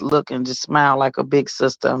 I just look and just smile like a big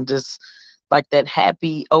sister. I'm just like that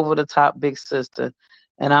happy, over the top big sister.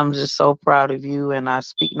 And I'm just so proud of you. And I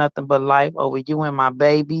speak nothing but life over you and my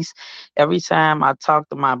babies. Every time I talk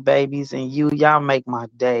to my babies and y'all make my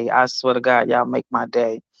day. I swear to God, y'all make my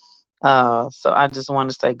day. So I just want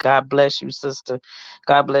to say, God bless you, sister.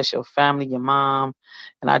 God bless your family, your mom.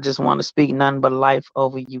 And I just want to speak none but life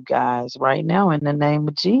over you guys right now in the name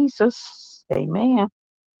of Jesus. Amen.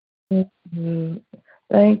 Mhm.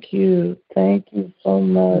 Thank you. Thank you so You're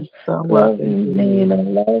much. so Love welcome, you, dear. Nina.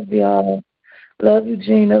 Love y'all. Love you,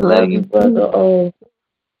 Gina. Love Love you, you Brother too. O.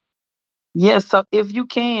 Yes, so if you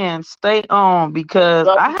can, stay on because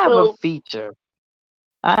Love I you have a too. feature.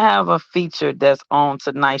 I have a feature that's on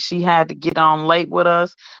tonight. She had to get on late with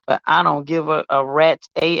us, but I don't give a rat's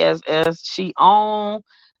ass. She on.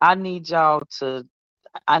 I need y'all to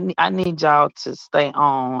I need y'all to stay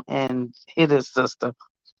on and hit it, sister.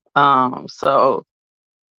 So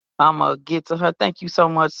I'm gonna get to her. Thank you so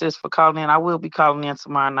much, sis, for calling in. I will be calling in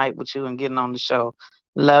tomorrow night with you and getting on the show.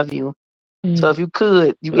 Love you. So if you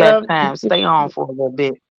could, you got Love time, you. stay on for a little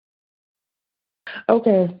bit.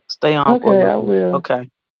 Okay. Stay on for a Okay, little I bit. will. Okay.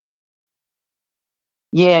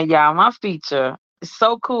 Yeah, y'all. My feature is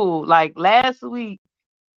so cool. Like last week,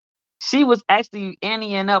 she was actually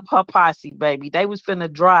anteing up her posse, baby. They was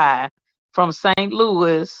finna drive from St.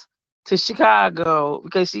 Louis to Chicago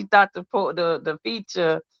because she thought the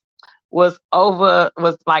feature was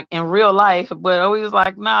like in real life, but we was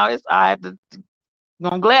like, no, it's I.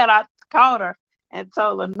 I'm glad I called her and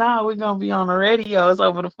told her, no, we're gonna be on the radio. It's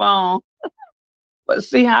over the phone. But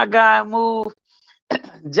see how God moved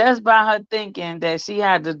just by her thinking that she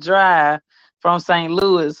had to drive from St.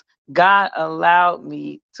 Louis. God allowed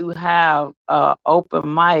me to have an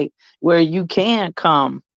open mic where you can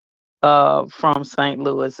come from St.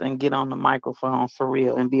 Louis and get on the microphone for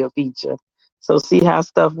real and be a feature. So see how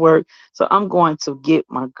stuff works. So I'm going to get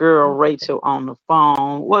my girl Rachel on the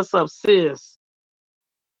phone. What's up, sis?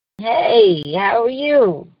 Hey, how are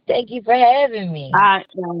you? Thank you for having me. I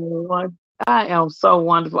am so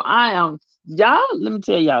wonderful. I am y'all. Let me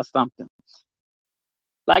tell y'all something.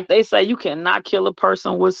 Like they say, you cannot kill a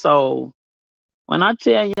person with soul. When I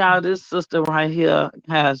tell y'all this sister right here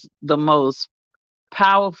has the most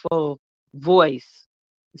powerful voice,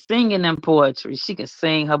 singing and poetry, she can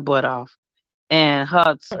sing her butt off. And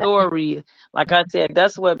her story, like I said,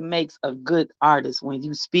 that's what makes a good artist when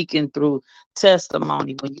you speaking through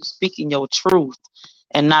testimony, when you speaking your truth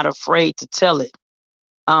and not afraid to tell it.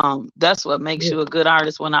 That's what makes you a good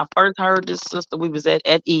artist. When I first heard this sister, we was at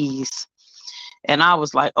ease. And I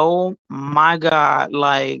was like, oh my God,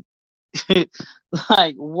 like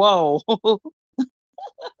like whoa.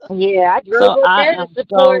 Yeah, I drove So up I there to am so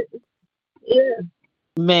support. Yeah,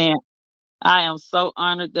 man, I am so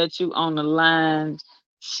honored that you on the line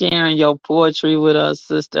sharing your poetry with us,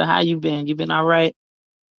 sister. How you been? You been all right?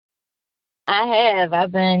 I have.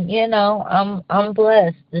 I've been, I'm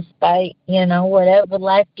blessed despite, whatever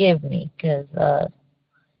life gives me, cause a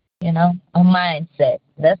mindset.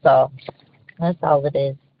 That's all. That's all it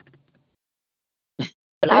is.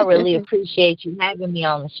 But I really appreciate you having me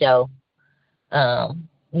on the show. As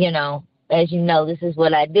you know, this is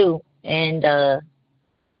what I do. And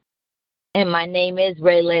my name is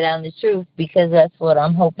Ray Lay Down the Truth because that's what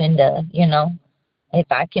I'm hoping to, if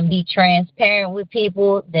I can be transparent with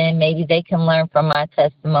people, then maybe they can learn from my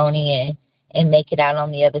testimony and make it out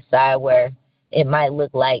on the other side where it might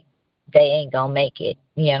look like they ain't gonna make it.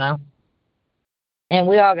 And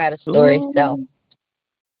we all got a story, so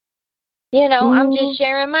I'm just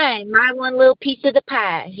sharing mine, my one little piece of the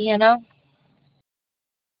pie.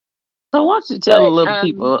 So why don't you tell But a little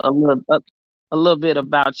people a little bit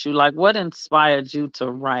about you? Like what inspired you to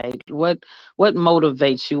write? What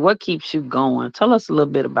motivates you? What keeps you going? Tell us a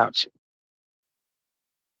little bit about you.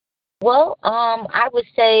 well, I would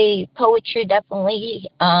say poetry definitely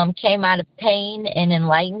came out of pain and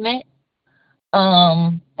enlightenment.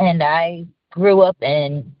 And I grew up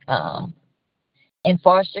in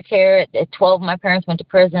foster care. At 12, my parents went to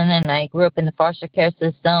prison, and I grew up in the foster care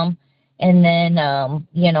system. And then,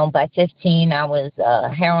 by 15, I was a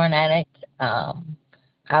heroin addict.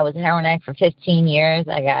 I was a heroin addict for 15 years.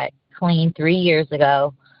 I got clean 3 years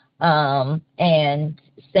ago. And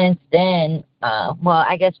since then,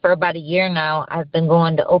 I guess for about a year now, I've been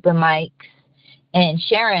going to open mics and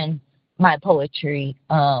sharing my poetry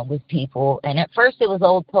with people. And at first it was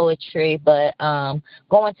old poetry, but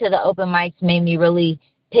going to the open mics made me really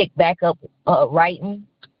pick back up writing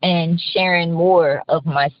and sharing more of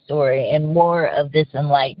my story and more of this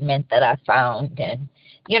enlightenment that I found. And,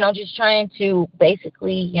 just trying to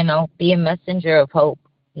basically, be a messenger of hope.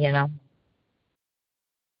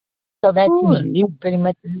 So that's me, You pretty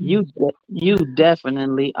much. you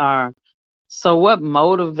definitely are. So what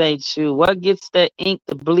motivates you? What gets that ink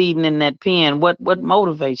to bleeding in that pen? What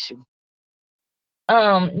motivates you?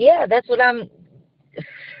 Yeah, that's what I'm.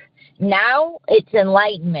 Now it's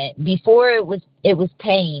enlightenment. Before it was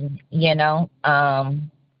pain. But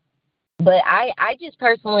I just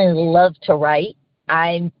personally love to write.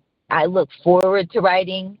 I look forward to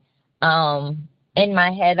writing. In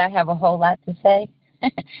my head, I have a whole lot to say.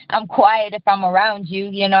 I'm quiet if I'm around you,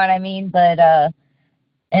 you know what I mean? But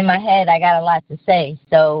in my head, I got a lot to say.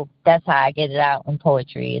 So that's how I get it out in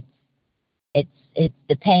poetry. It's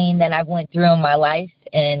the pain that I went through in my life,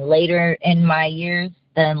 and later in my years,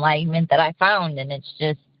 the enlightenment that I found. And it's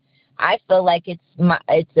just, I feel like it's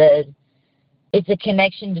a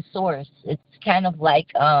connection to source. It's kind of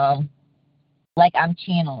like I'm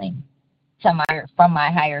channeling from my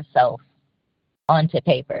higher self onto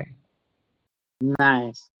paper.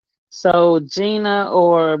 Nice. So Gina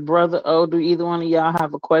or Brother O, do either one of y'all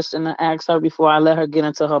have a question to ask her before I let her get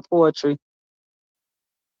into her poetry?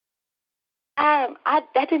 I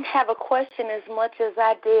didn't have a question as much as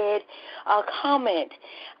I did a comment.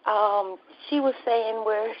 She was saying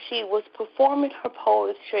where she was performing her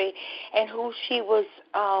poetry and who she was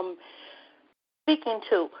speaking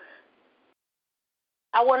to.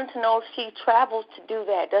 I wanted to know if she travels to do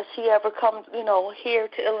that. Does she ever come, here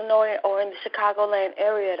to Illinois or in the Chicagoland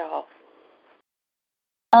area at all?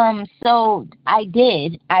 So I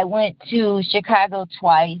did. I went to Chicago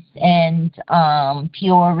twice and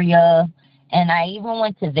Peoria, and I even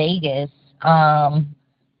went to Vegas. But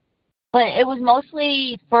it was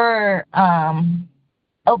mostly for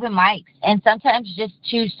open mics, and sometimes just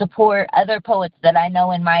to support other poets that I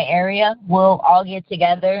know in my area. We'll all get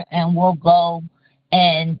together and we'll go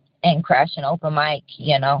and crash an open mic.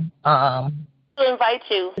 To invite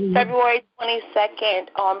you February 22nd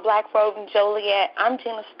on Black Road in Joliet. I'm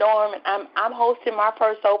Gina Storm, and I'm hosting my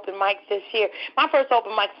first open mic this year. My first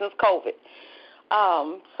open mic since COVID.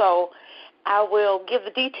 So I will give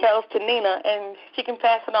the details to Nina, and she can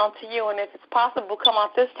pass it on to you. And if it's possible, come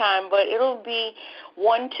out this time. But it'll be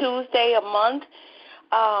one Tuesday a month,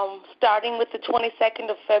 starting with the 22nd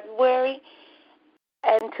of February,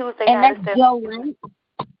 and Tuesday and night. that's Joliet.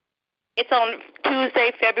 It's on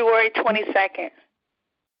Tuesday, February 22nd.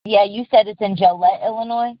 Yeah, you said it's in Joliet,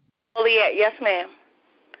 Illinois? Joliet, yes, ma'am.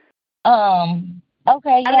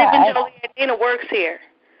 Okay, yeah. I live in Joliet. Nina works here.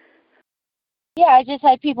 Yeah, I just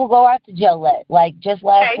had people go out to Joliet, like just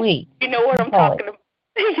last week. You know what I'm talking about.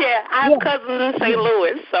 Yeah, I have cousins in St.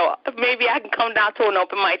 Louis, so maybe I can come down to an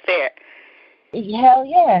open mic there. Hell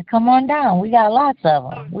yeah, come on down. We got lots of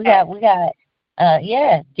them. We got,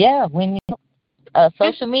 we need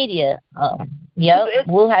social media.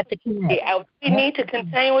 We'll have to connect. We need to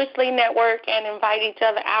continuously network and invite each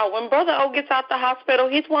other out. When Brother O gets out the hospital,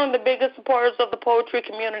 he's one of the biggest supporters of the poetry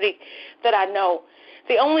community that I know.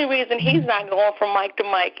 The only reason he's not going from mic to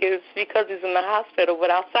mic is because he's in the hospital. But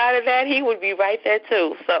outside of that, he would be right there,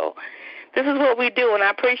 too. So this is what we do, and I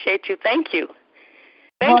appreciate you. Thank you.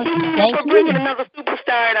 Thank you for bringing another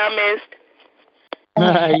superstar in our midst.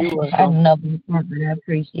 I know, I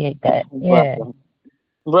appreciate that. Yeah.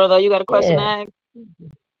 Brother, you got a question to Yeah. ask?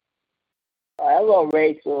 Hello,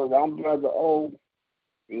 Rachel. I'm Brother O.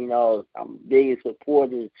 I'm biggest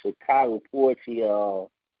supporter of Chicago poetry.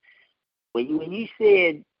 When you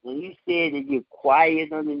said that you're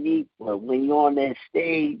quiet underneath, but when you're on that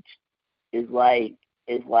stage, it's like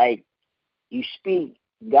you speak.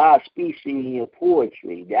 God speaks in your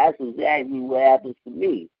poetry. That's exactly what happens to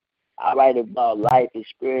me. I write about life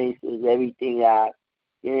experiences, everything I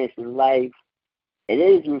experienced in life, and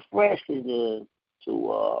it is refreshing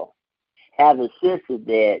to have a sister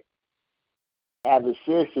that have a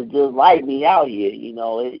sister just like me out here.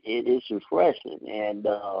 It is refreshing, and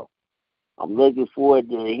I'm looking forward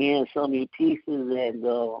to hearing some of your pieces. And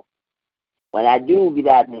when I do get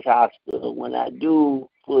out of this hospital, when I do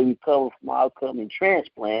fully recover from my upcoming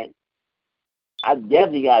transplant, I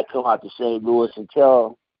definitely got to come out to St. Louis and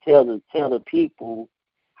tell the people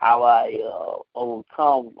how I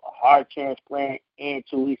overcome a heart transplant, and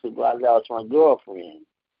 2 weeks ago I lost my girlfriend.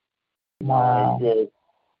 It's Wow. just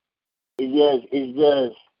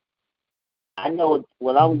I know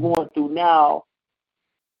what I'm going through now.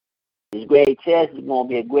 This great test is going to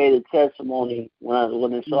be a greater testimony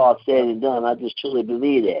when it's all said and done. I just truly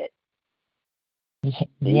believe that. And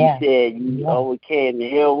you Yeah. said you Yeah. overcame the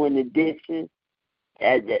heroin addiction.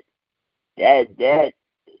 That that that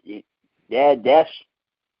that, that's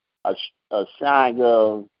a, a sign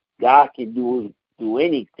of God can do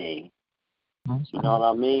anything. That's You know right.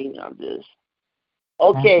 what I mean? I'm just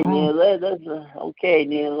That's okay. right. Then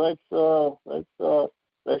let's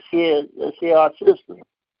hear our sister.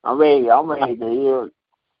 I'm ready to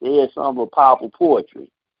hear some of powerful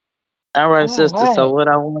poetry. All right, All sister. So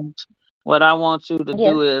right. what I want you to Yes.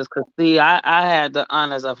 do is, cause see, I had the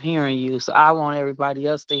honors of hearing you, so I want everybody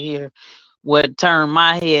else to hear what turned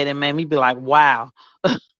my head and made me be like, wow.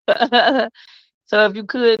 So if you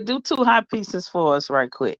could do two hot pieces for us,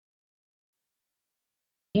 right quick.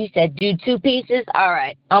 You said do two pieces. All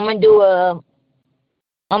right. I'm gonna do an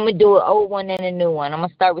old one and a new one. I'm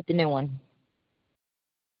gonna start with the new one.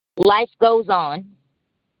 Life goes on,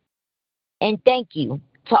 and thank you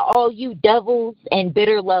to all you devils and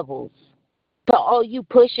bitter levels, to all you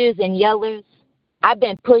pushers and yellers. I've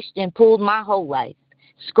been pushed and pulled my whole life.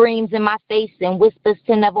 Screams in my face and whispers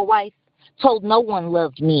to never wife. Told no one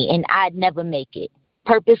loved me and I'd never make it.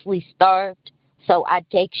 Purposely starved so I'd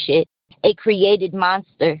take shit. A created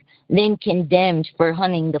monster, then condemned for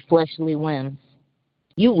hunting the fleshly whims.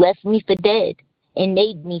 You left me for dead and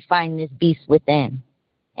made me find this beast within.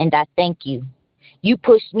 And I thank you. You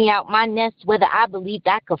pushed me out my nest whether I believed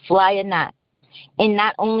I could fly or not. And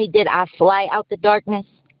not only did I fly out the darkness,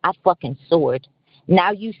 I fucking soared.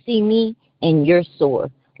 Now you see me and you're sore.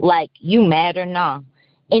 Like you mad or nah.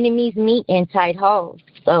 Enemies meet in tight halls.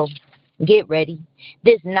 So get ready.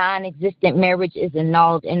 This non existent marriage is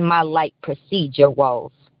annulled in my light procedure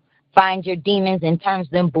walls. Find your demons and turns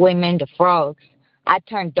them boy men to frogs. I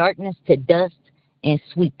turn darkness to dust and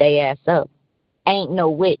sweep they ass up. Ain't no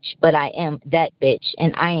witch, but I am that bitch,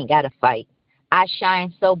 and I ain't gotta fight. I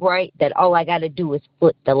shine so bright that all I gotta do is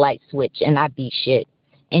flip the light switch, and I be shit.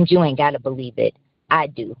 And you ain't gotta believe it. I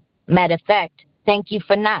do. Matter of fact, thank you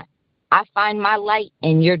for not. I find my light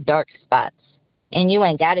in your dark spots. And you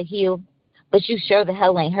ain't gotta heal, but you sure the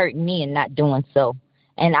hell ain't hurting me in not doing so.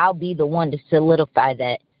 And I'll be the one to solidify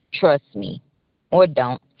that. Trust me. Or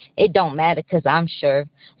don't. It don't matter, cause I'm sure.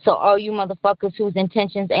 So all you motherfuckers whose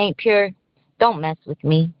intentions ain't pure, don't mess with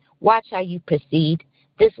me. Watch how you proceed.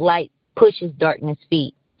 This light pushes darkness'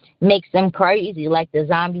 feet. Makes them crazy like the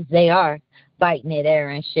zombies they are. Biting at air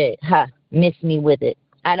and shit. Ha, miss me with it.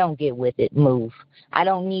 I don't get with it. Move. I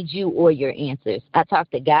don't need you or your answers. I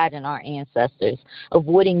talk to God and our ancestors.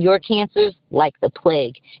 Avoiding your cancers like the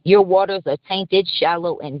plague. Your waters are tainted,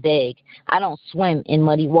 shallow, and vague. I don't swim in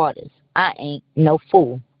muddy waters. I ain't no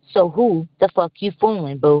fool. So who the fuck you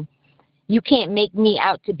fooling, boo? You can't make me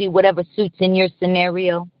out to be whatever suits in your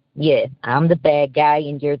scenario. Yeah, I'm the bad guy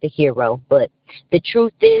and you're the hero. But the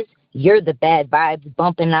truth is, you're the bad vibes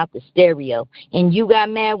bumping out the stereo. And you got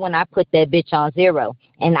mad when I put that bitch on zero.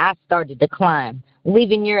 And I started to climb,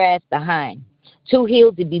 leaving your ass behind. Too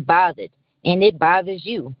healed to be bothered. And it bothers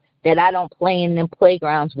you that I don't play in them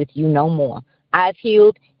playgrounds with you no more. I've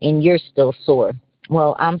healed and you're still sore.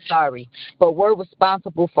 Well, I'm sorry, but we're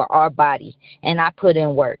responsible for our body. And I put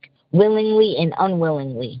in work willingly and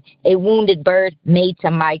unwillingly, a wounded bird made to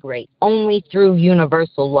migrate only through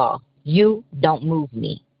universal law. You don't move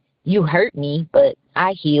me. You hurt me, but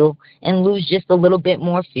I heal and lose just a little bit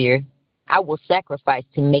more fear. I will sacrifice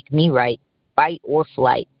to make me right, fight or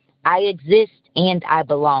flight. I exist and I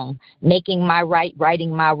belong, making my right,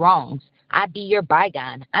 righting my wrongs. I be your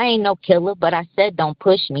bygone. I ain't no killer, but I said don't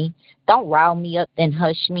push me. Don't rile me up, then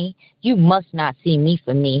hush me. You must not see me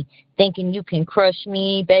for me, thinking you can crush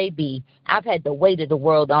me, baby. I've had the weight of the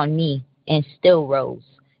world on me and still rose.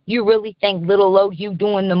 You really think little old you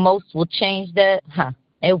doing the most will change that? Huh,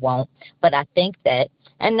 it won't. But I think that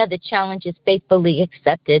another challenge is faithfully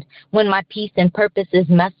accepted. When my peace and purpose is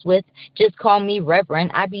messed with, just call me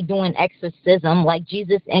reverend. I be doing exorcism like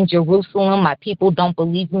Jesus in Jerusalem. My people don't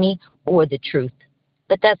believe me or the truth.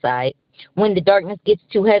 But that's all right. When the darkness gets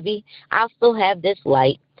too heavy, I'll still have this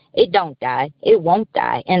light. It don't die. It won't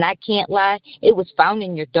die. And I can't lie. It was found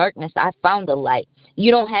in your darkness. I found the light.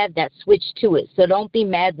 You don't have that switch to it, so don't be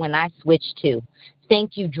mad when I switch too.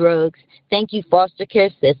 Thank you, drugs. Thank you, foster care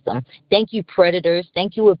system. Thank you, predators.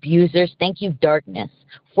 Thank you, abusers. Thank you, darkness.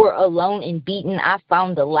 For alone and beaten, I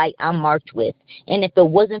found the light I'm marked with. And if it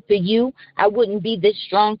wasn't for you, I wouldn't be this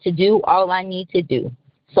strong to do all I need to do.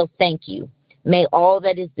 So thank you. May all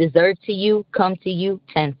that is deserved to you come to you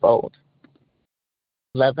tenfold.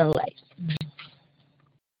 Love and life.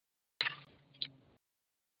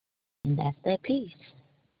 And that's that piece.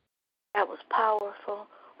 That was powerful.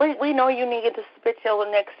 We know you needed to spit your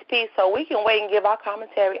next piece, so we can wait and give our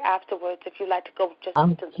commentary afterwards if you'd like to go just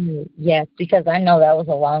into Yes, because I know that was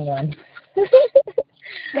a long one.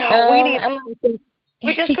 No,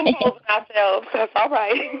 we're just composing ourselves. That's all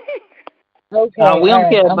right. Okay, We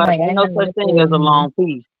don't care I'm about like, it. I Ain't no know such this thing as a is long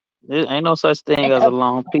piece. There ain't no such thing as a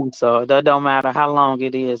long piece. So that don't matter how long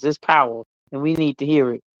it is. It's power, and we need to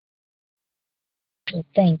hear it.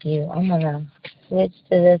 Thank you. I'm gonna switch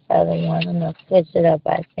to this other one. I'm gonna switch it up,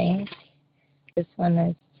 I think. This one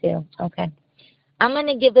is too. Okay. I'm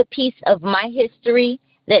gonna give a piece of my history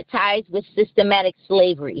that ties with systematic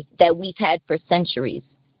slavery that we've had for centuries.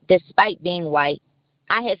 Despite being white,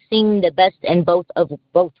 I have seen the best in both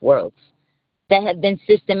worlds that have been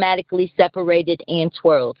systematically separated and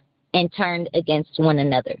twirled and turned against one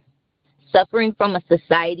another. Suffering from a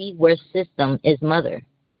society where system is mother,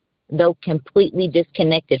 though completely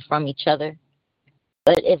disconnected from each other.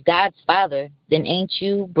 But if God's father, then ain't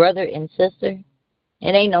you brother and sister?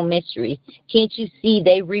 It ain't no mystery. Can't you see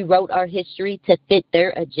they rewrote our history to fit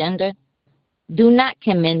their agenda? Do not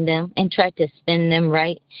commend them and try to spin them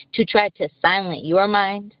right, to try to silence your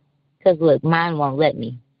mind. Because, look, mine won't let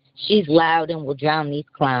me. She's loud and will drown these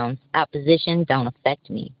clowns. Opposition don't affect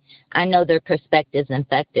me. I know their perspective's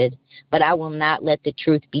infected, but I will not let the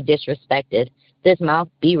truth be disrespected. This mouth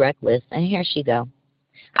be reckless. And here she go.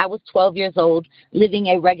 I was 12 years old, living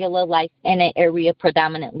a regular life in an area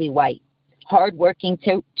predominantly white. Hard-working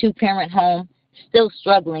two-parent home, still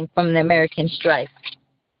struggling from the American strife.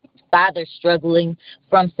 Father struggling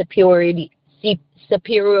from superiority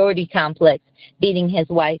complex, beating his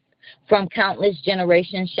wife. From countless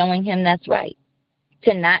generations showing him that's right.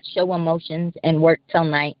 To not show emotions and work till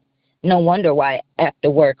night. No wonder why after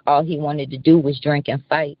work all he wanted to do was drink and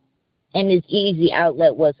fight. And his easy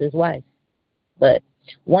outlet was his wife. But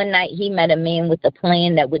one night he met a man with a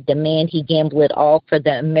plan that would demand he gamble it all for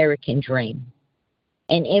the American dream.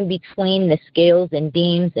 And in between the scales and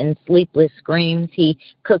beams and sleepless screams, he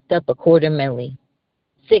cooked up a $250,000.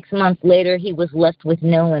 6 months later, he was left with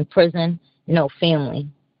no in prison, no family.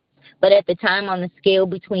 But at the time on the scale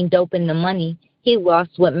between dope and the money, he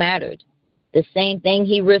lost what mattered. The same thing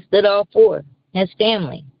he risked it all for, his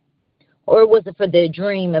family. Or was it for the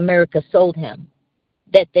dream America sold him,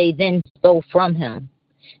 that they then stole from him?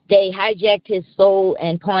 They hijacked his soul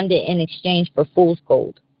and pawned it in exchange for fool's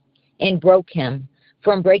gold, and broke him,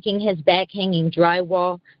 from breaking his back hanging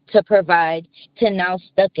drywall to provide, to now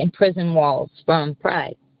stuck in prison walls from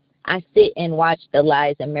pride. I sit and watch the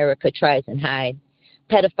lies America tries and hide.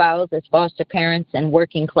 Pedophiles as foster parents and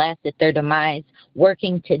working class at their demise,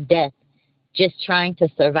 working to death, just trying to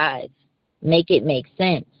survive. Make it make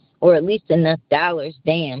sense, or at least enough dollars,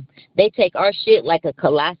 damn. They take our shit like a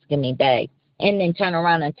colostomy bag and then turn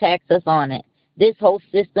around and tax us on it. This whole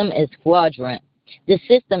system is fraudulent. The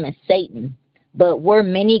system is Satan. But we're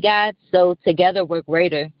many gods, so together we're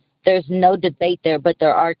greater. There's no debate there, but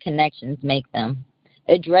there are connections, make them.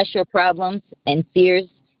 Address your problems and fears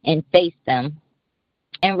and face them.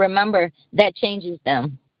 And remember, that changes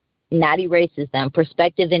them, not erases them.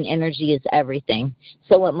 Perspective and energy is everything,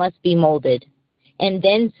 so it must be molded. And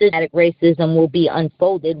then systematic racism will be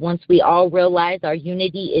unfolded once we all realize our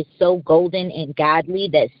unity is so golden and godly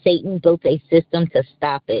that Satan built a system to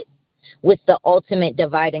stop it with the ultimate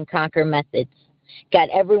divide and conquer methods. Got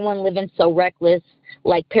everyone living so reckless,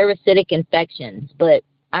 like parasitic infections, but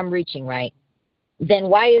I'm reaching right. Then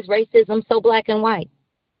why is racism so black and white?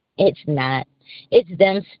 It's not. It's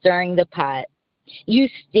them stirring the pot. You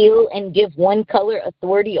steal and give one color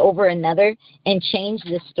authority over another and change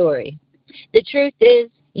the story. The truth is,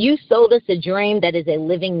 you sold us a dream that is a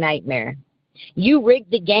living nightmare. You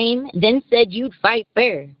rigged the game, then said you'd fight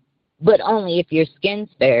fair, but only if your skin's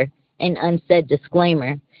fair. An unsaid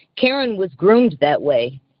disclaimer. Karen was groomed that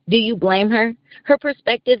way. Do you blame her? Her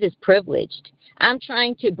perspective is privileged. I'm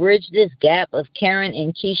trying to bridge this gap of Karen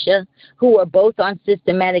and Keisha, who are both on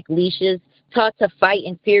systematic leashes, taught to fight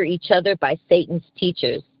and fear each other by Satan's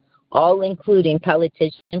teachers, all including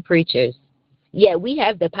politicians and preachers. Yeah, we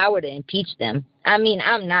have the power to impeach them. I mean,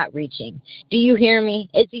 I'm not reaching. Do you hear me?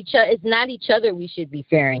 It's not each other we should be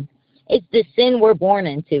fearing. It's the sin we're born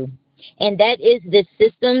into. And that is the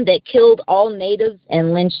system that killed all natives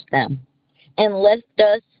and lynched them and left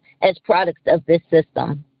us as products of this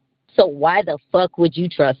system. So why the fuck would you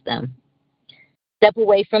trust them? Step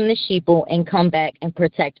away from the sheeple and come back and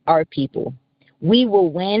protect our people. We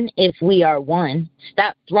will win if we are one.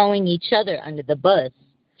 Stop throwing each other under the bus.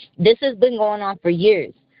 This has been going on for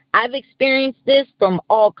years. I've experienced this from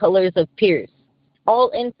all colors of peers,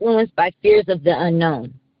 all influenced by fears of the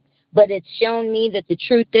unknown. But it's shown me that the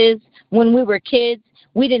truth is, when we were kids,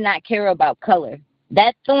 we did not care about color.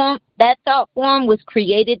 That thought form was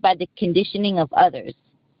created by the conditioning of others.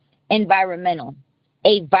 Environmental,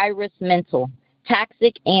 a virus mental,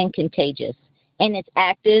 toxic and contagious, and it's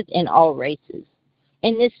active in all races.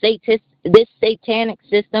 And this satanic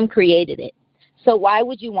system created it. So why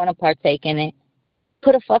would you want to partake in it?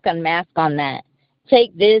 Put a fucking mask on that.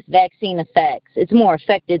 Take this vaccine effects. It's more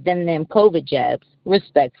effective than them COVID jabs,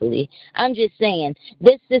 respectfully. I'm just saying,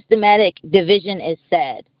 this systematic division is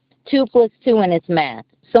sad. 2 plus 2 in its math.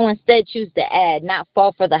 So instead choose to add, not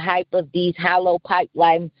fall for the hype of these hollow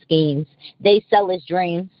pipeline schemes. They sell us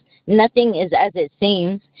dreams. Nothing is as it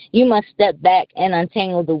seems. You must step back and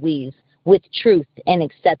untangle the weaves. With truth and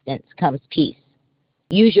acceptance comes peace.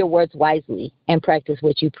 Use your words wisely and practice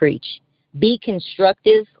what you preach. Be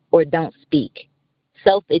constructive or don't speak.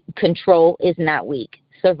 Self-control is not weak.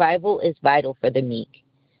 Survival is vital for the meek.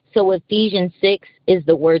 So Ephesians 6 is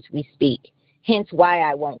the words we speak. Hence why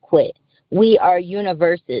I won't quit. We are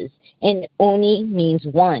universes, and Uni means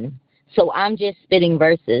one. So I'm just spitting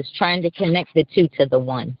verses, trying to connect the two to the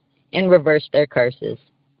one and reverse their curses.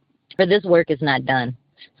 For this work is not done.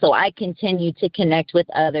 So I continue to connect with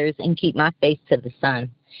others and keep my face to the sun,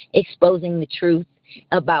 exposing the truth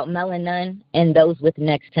about melanin and those with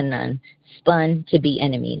next to none, spun to be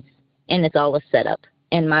enemies. And it's all a setup.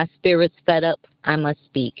 And my spirit's fed up, I must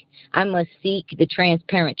speak. I must seek the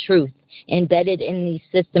transparent truth embedded in these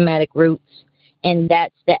systematic roots. And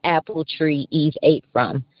that's the apple tree Eve ate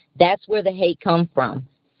from. That's where the hate comes from,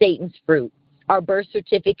 Satan's fruit. Our birth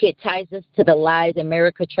certificate ties us to the lies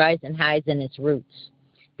America tries and hides in its roots.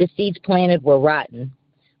 The seeds planted were rotten,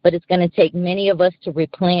 but it's going to take many of us to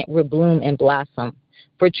replant, rebloom, and blossom.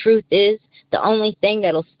 For truth is, the only thing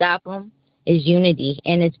that'll stop them is unity,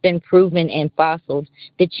 and it's been proven and fossiled.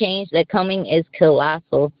 The change that's coming is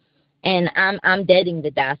colossal, and I'm deading the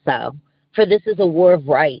docile. For this is a war of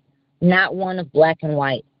right, not one of black and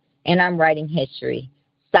white, and I'm writing history,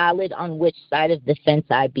 solid on which side of the fence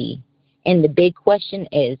I be. And the big question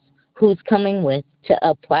is, who's coming with to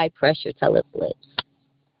apply pressure till it flips?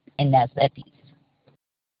 And that's that piece.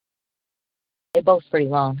 They're both pretty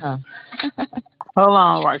long, huh? Hold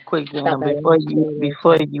on right quick, Gina,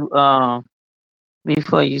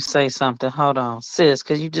 before you say something. Hold on, sis,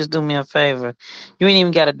 could you just do me a favor? You ain't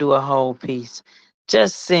even got to do a whole piece.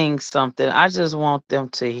 Just sing something. I just want them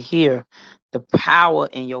to hear the power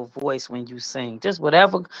in your voice when you sing. Just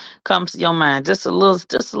whatever comes to your mind. Just a little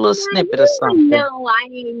snippet of something. No, I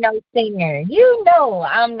ain't no singer. You know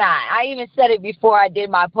I'm not. I even said it before I did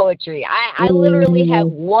my poetry. I literally have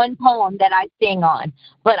one poem that I sing on,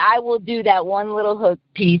 but I will do that one little hook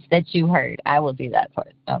piece that you heard. I will do that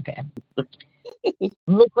part. Okay.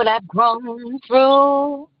 Look what I've grown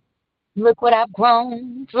through. Look what I've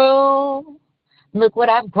grown through. Look what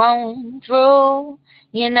I've grown through.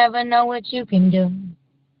 You never know what you can do.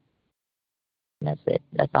 That's it.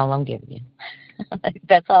 That's all I'm giving you.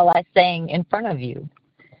 That's all I sang in front of you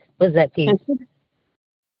was that piece.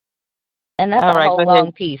 And that's all a whole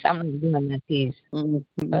long piece. I'm not doing that piece.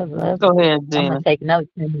 Mm-hmm. Go ahead, Gina. I'm going to take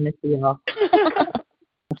notes in this, y'all.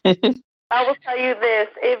 I will tell you this.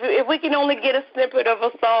 If we can only get a snippet of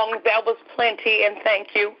a song, that was plenty, and thank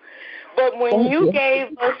you. But when you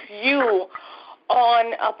gave us you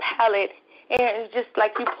on a palette, and it's just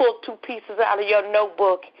like you pulled two pieces out of your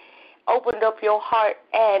notebook, opened up your heart,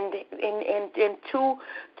 and in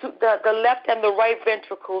the left and the right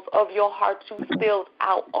ventricles of your heart you spilled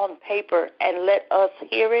out on paper and let us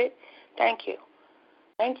hear it. Thank you.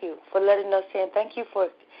 Thank you for letting us in. Thank you for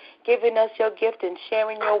giving us your gift and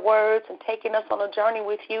sharing your words and taking us on a journey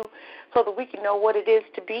with you so that we can know what it is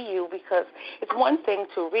to be you, because it's one thing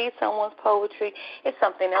to read someone's poetry. It's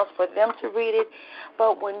something else for them to read it.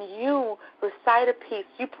 But when you recite a piece,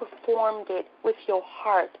 you performed it with your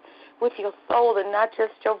heart, with your soul, and not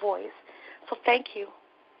just your voice. So thank you.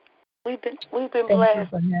 We've been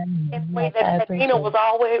blessed in a way that Nina was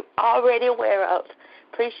already aware of.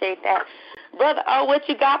 Appreciate that. Brother, what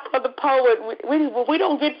you got for the poet? We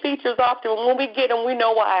don't get features often. When we get them, we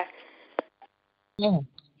know why.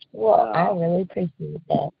 Well, I really appreciate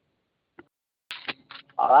that.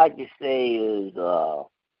 All I can say is, oh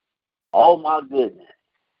my goodness,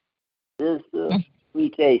 sister, let me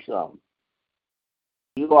tell you something.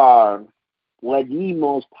 You are one of the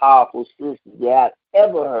most powerful sisters that I've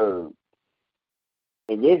ever heard.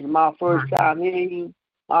 And this is my first time hearing you.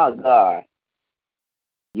 My God.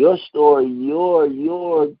 Your story, your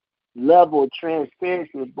level of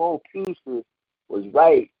transparency with both pieces was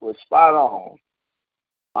spot on.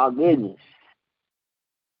 My goodness.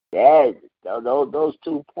 Those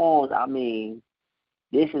 2 poems, I mean,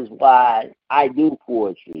 this is why I do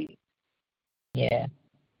poetry. Yeah.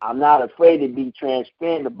 I'm not afraid to be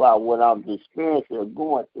transparent about what I'm experiencing or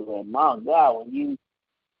going through. And my God, when you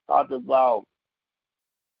talked about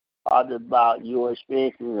your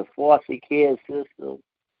experience in the foster care system,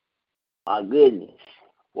 my goodness,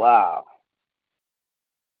 wow.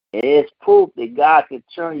 And it's proof that God can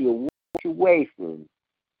turn your situation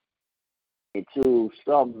into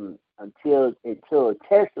something until a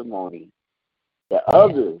testimony that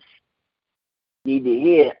others need to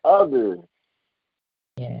hear, others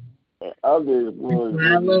that others will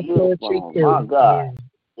hear from. Too. My God,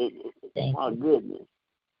 my goodness.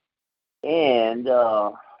 And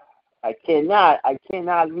I cannot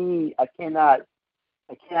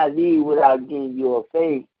leave without getting your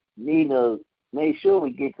face. Nina, make sure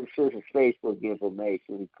we get the sister's Facebook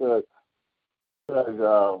information because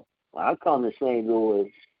when I come to St.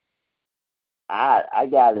 Louis, I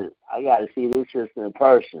gotta see this sister in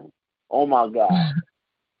person. Oh my God.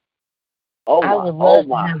 I would love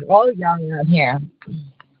to have all y'all out here.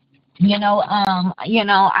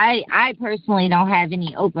 I personally don't have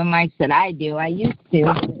any open mics that I do. I used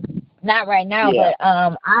to. Not right now, but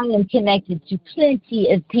I am connected to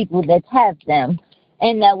plenty of people that have them,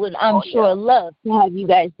 and that would, I'm sure, love to have you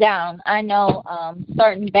guys down. I know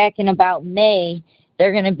starting back in about May,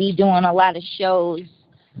 they're going to be doing a lot of shows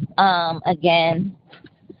again.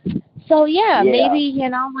 So, maybe,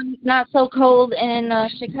 when it's not so cold in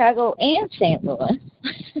Chicago and St. Louis,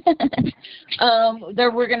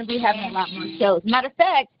 we're going to be having a lot more shows. Matter of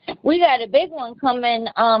fact, we got a big one coming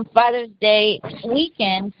Father's Day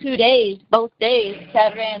weekend, 2 days, both days,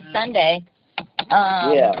 Saturday and Sunday.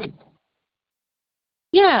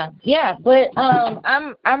 But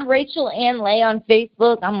I'm Rachel Ann Lay on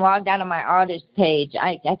Facebook. I'm logged out of my artist page.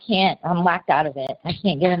 I'm locked out of it. I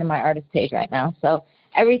can't get into my artist page right now. So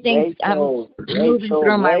everything's I'm moving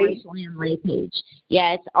through my Rachel Ann Lay page.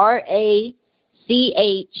 Yeah, it's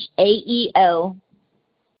RACHAEL.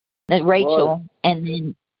 That's Rachel, and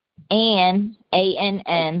then Ann,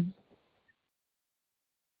 ANN,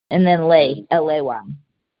 and then Lay, LAY.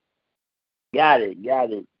 Got it.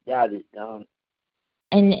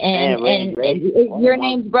 And your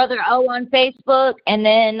name's Brother O on Facebook, and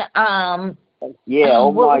then what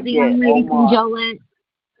was the young lady from Joliet?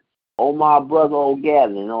 Omar Brother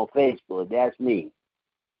O'Gavin on Facebook. That's me.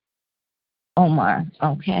 Omar,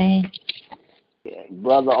 okay. Yeah,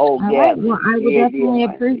 Brother O'Gavin. All right. Well, I would definitely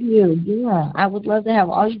approve you. Yeah, I would love to have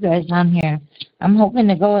all you guys on here. I'm hoping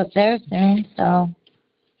to go up there soon, so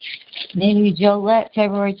maybe Joliet,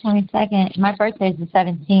 February 22nd. My birthday's the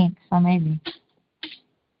 17th, so maybe.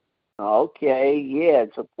 Okay, yeah,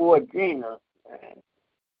 support Gina.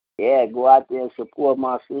 Yeah, go out there and support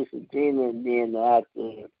my sister Gina, and then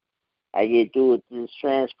after I get through with this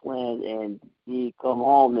transplant and she come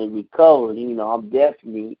home and recover, I'm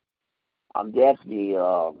definitely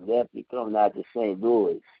coming out to St.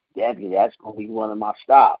 Louis. Definitely, that's gonna be one of my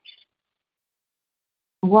stops.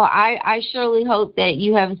 Well, I surely hope that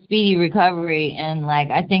you have a speedy recovery, and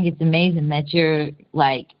I think it's amazing that you're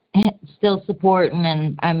still supporting,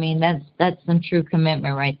 and I mean that's some true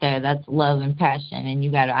commitment right there. That's love and passion,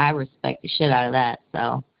 and I respect the shit out of that.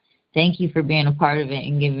 So thank you for being a part of it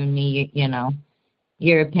and giving me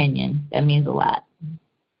your opinion. That means a lot.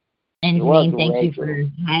 And Janine, thank you for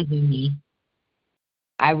having me.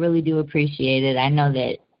 I really do appreciate it. I know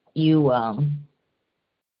that you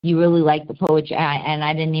really like the poetry, and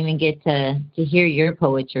I didn't even get to hear your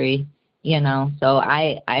poetry. So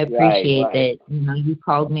I appreciate that, you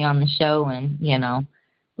called me on the show, and,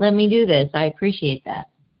 let me do this. I appreciate that.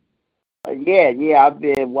 Yeah. I've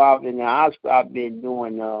been while I've been in the hospital. I've been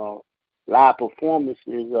doing live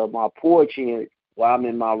performances of my poetry while I'm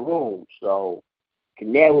in my room. So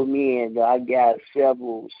connect with me, and I got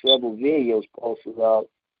several videos posted up,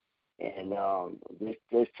 and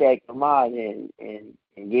just check them out and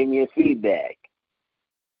give me a feedback.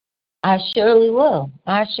 I surely will.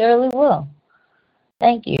 I surely will.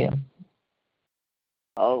 Thank you.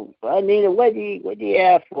 Oh, Anita, what do you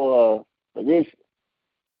have for this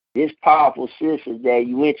powerful sister that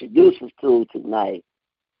you introduced us to tonight?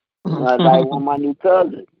 You know, like one of my new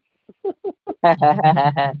cousins.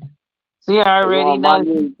 She already One of my knows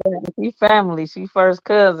new, she family. She first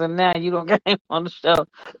cousin now. You don't get him on the show.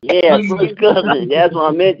 yeah, first cousin. That's what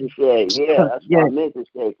I meant to say. Yeah, that's what Yeah, I meant to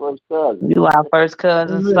say. First cousin. you are first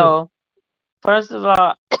cousin. Really? So first of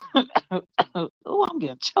all, oh, I'm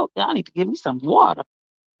getting choked. I need to give me some water.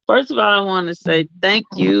 First of all, I want to say thank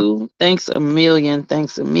you. Thanks a million.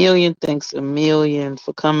 Thanks a million. Thanks a million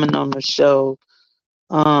for coming on the show.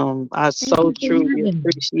 I Thank so you for truly having me.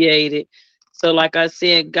 appreciate it. So, like I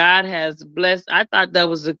said, God has blessed. I thought that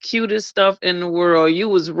was the cutest stuff in the world. You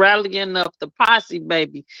was rallying up the posse,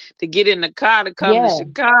 baby, to get in the car to come to Yeah.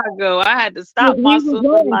 Chicago. I had to Because stop my we were sister,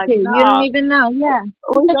 going like, to. You don't no, even know. Yeah.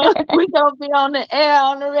 we gonna be on the air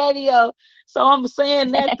on the radio. So I'm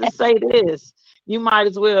saying that to say this. You might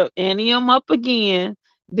as well ante them up again.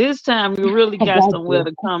 This time you really I got got somewhere you.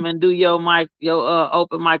 to come and do your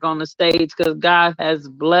open mic on the stage because God has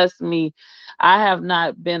blessed me. I have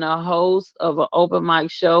not been a host of an open mic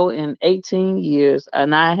show in 18 years,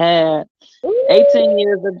 and I had Ooh, 18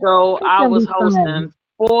 years ago that's I gonna was be fun. hosting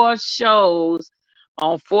 4 shows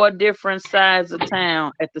on 4 different sides of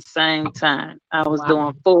town at the same time. I was Wow.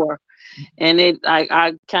 doing 4, and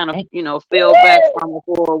I kind of Thank- fell back from it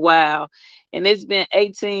for a while, and it's been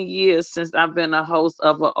 18 years since I've been a host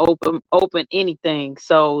of an open anything.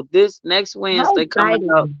 So this next How Wednesday coming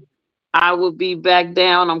up, exciting. I will be back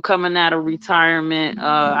down. I'm coming out of retirement.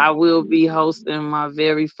 I will be hosting my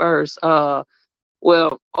very first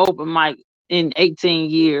open mic in 18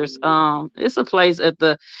 years. It's a place at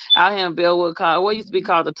the out here in Bellwood called what used to be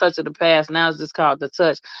called the Touch of the Past. Now it's just called the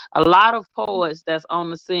Touch. A lot of poets that's on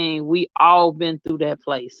the scene, we all been through that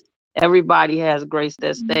place. Everybody has graced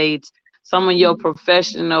that stage. Some of your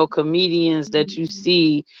professional comedians that you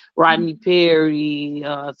see, Rodney Perry,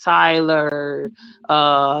 Tyler,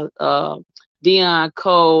 uh, uh, Dion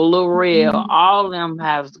Cole, Lil Rel, all of them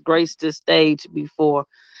have graced this stage before.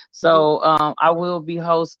 So I will be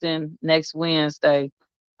hosting next Wednesday.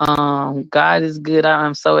 God is good.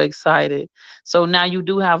 I'm so excited. So now you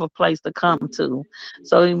do have a place to come to.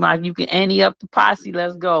 So you can ante up the posse.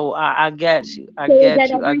 Let's go. I got you. I So is that got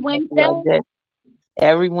you. I every got you. I Wednesday? got you.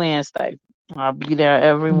 Every Wednesday. I'll be there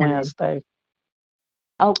every Nice. Wednesday.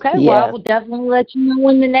 Okay, well I Yes. will definitely let you know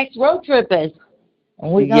when the next road trip is.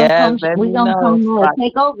 And we're gonna Yes, come let we're me gonna know. come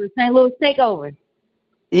take over, St. Louis takeover.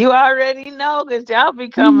 You already know because y'all be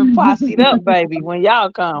coming posseed up, baby, when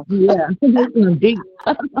y'all come. Yeah. We're going deep.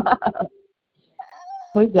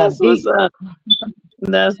 We're That's going what's deep. up.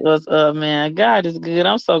 That's what's up, man. God is good.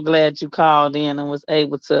 I'm so glad you called in and was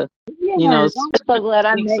able to, Yes, I'm so glad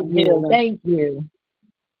I speak met some you. healing. Thank you.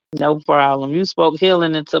 No problem. You spoke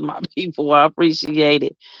healing into my people. I appreciate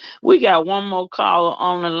it. We got one more caller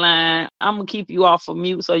on the line. I'm gonna keep you off of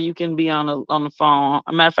mute so you can be on the phone. As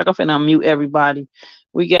a matter of fact, I'm finna unmute everybody.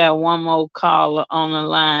 We got one more caller on the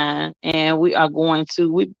line, and we are going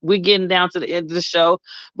to we're getting down to the end of the show.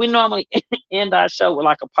 We normally end our show with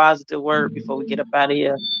like a positive word before we get up out of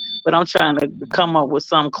here. But I'm trying to come up with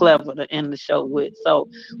something clever to end the show with. So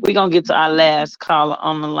we're gonna get to our last caller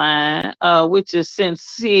on the line, which is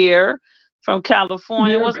Sincere from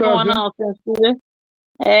California. Yeah, What's going cousin. on, Sincere?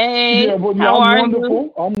 Yeah, Hey, well, yeah, how I'm are you?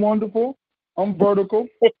 wonderful. I'm wonderful. I'm vertical.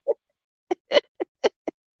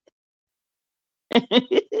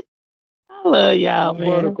 I love y'all, I'm man.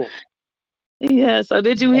 vertical. Yeah. So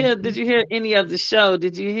did you hear any of the show?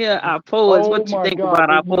 Did you hear our poets? Oh What you my think God! about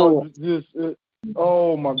our No, poets?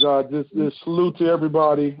 oh my God! Just salute to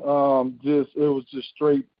everybody. Just it was just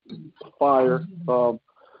straight fire.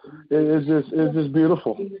 It's just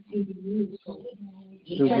beautiful.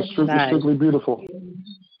 It's just Nice. strictly beautiful.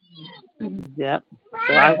 Yep.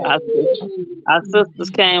 So our sisters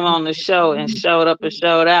came on the show and showed up and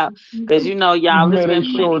showed out. Because y'all, it's Man, they been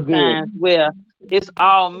sure plenty did. times where it's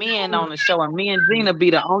all men on the show and me and Gina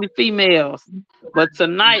be the only females. But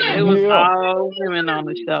tonight it was Yeah, all women on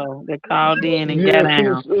the show that called in and got yes.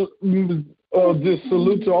 down. Just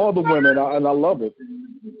salute to all the women, and I love it.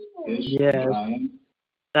 Yes,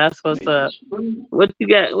 that's what's up. What you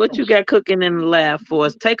got cooking in the lab for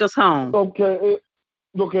us? Take us home. Okay.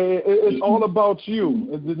 Okay, it's all about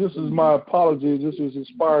you. This is my apology. This was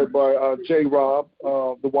inspired by J. Rob,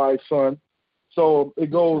 the wise son. So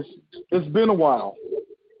it goes. It's been a while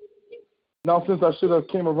now since I should have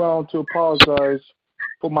came around to apologize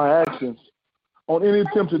for my actions on any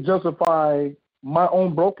attempt to justify my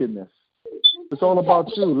own brokenness. It's all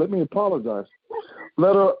about you. Let me apologize.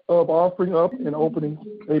 Letter of offering up and opening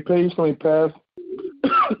a page from a past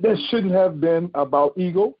that shouldn't have been about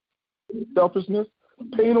ego, selfishness,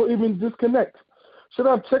 pain, or even disconnect. Should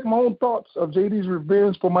I have checked my own thoughts of JD's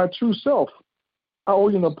revenge for my true self? I owe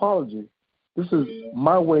you an apology. This is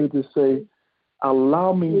my way to say,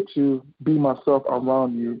 allow me to be myself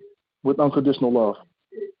around you with unconditional love.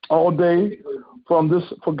 All day from this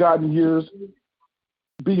forgotten years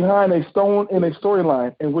behind a stone in a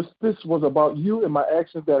storyline in which this was about you and my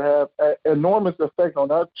actions that have an enormous effect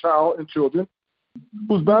on our child and children,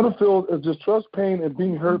 whose battlefield is distrust, pain, and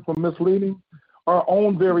being hurt from misleading our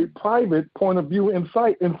own very private point of view in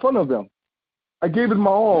sight in front of them. I gave it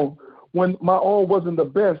my all when my all wasn't the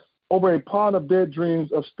best over a pond of dead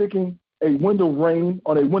dreams of sticking a window rain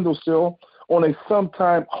on a windowsill on a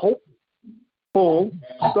sometime hopeful,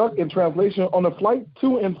 stuck in translation on a flight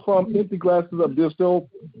to and from empty glasses of distilled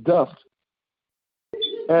dust.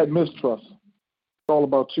 Add mistrust. It's all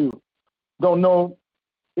about you. Don't know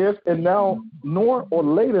if and now nor or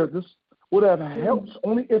later this would have helped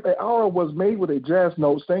only if an hour was made with a jazz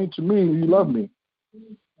note saying to me, you love me.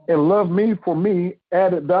 And love me for me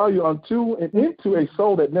added value unto and into a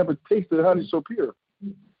soul that never tasted honey so pure.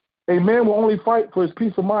 A man will only fight for his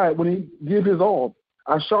peace of mind when he give his all.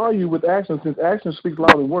 I assure you with action, since action speaks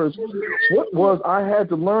louder than words. What was I had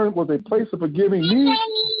to learn was a place of forgiving me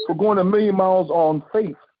for going a million miles on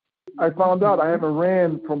faith. I found out I haven't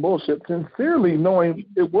ran from bullshit, sincerely knowing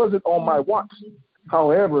it wasn't on my watch.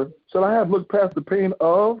 However, should I have looked past the pain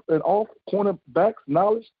of an off cornerback's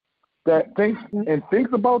knowledge that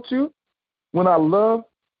thinks about you when I love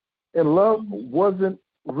and love wasn't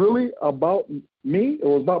really about me, it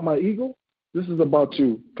was about my ego? This is about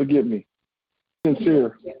you. Forgive me.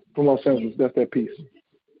 Sincere from Los Angeles. That's that piece.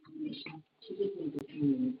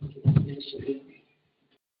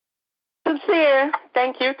 Sincere.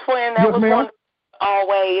 Thank you, twin. That Yes, was ma'am. wonderful.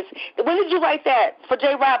 Always. When did you write that? For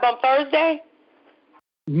J. Rob on Thursday?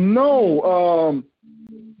 No,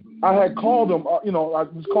 I had called him. I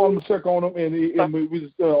just called him to check on him, and we was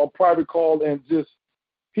a private call, and just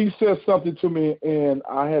he said something to me, and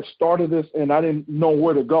I had started this, and I didn't know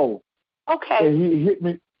where to go. Okay. And he hit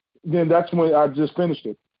me. Then that's when I just finished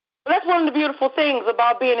it. That's one of the beautiful things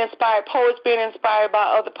about being inspired, poets being inspired by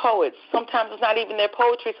other poets. Sometimes it's not even their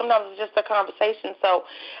poetry. Sometimes it's just a conversation. So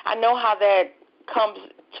I know how that comes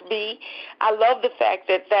to be. I love the fact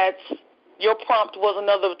that your prompt was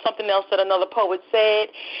something else that another poet said.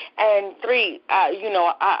 And three, I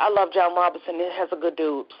love John Robinson. He has a good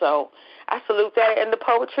dude. So I salute that in the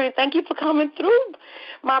poetry. Thank you for coming through,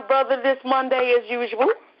 my brother, this Monday as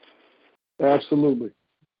usual. Absolutely.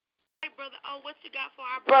 Hey, brother, what you got for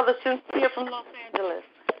our brother Sincere from Los Angeles?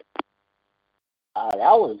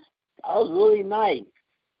 That was really nice.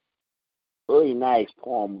 Really nice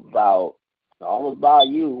poem about all about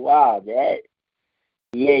you. Wow, that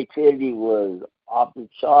creativity was off the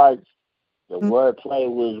charts. The wordplay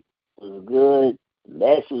was good. The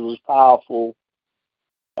message was powerful.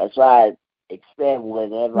 That's why I expect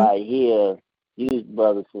whenever I hear you,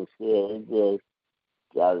 brother Sincere, it's just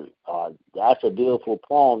that's a beautiful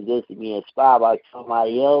poem. Just to be inspired by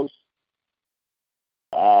somebody else.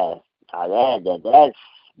 That's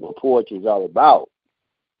what poetry is all about.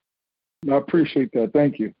 I appreciate that.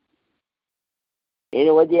 Thank you.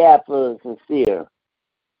 Anyway, what do you have for Sincere?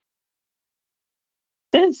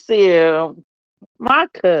 Sincere, my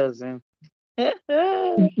cousin. Yeah,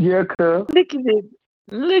 cuz. Look at it.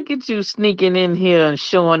 Look at you sneaking in here and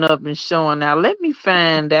showing up and showing out. Let me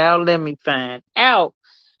find out.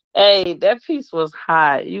 Hey, that piece was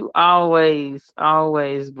hot. You always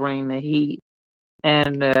bring the heat.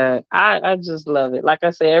 And I just love it. Like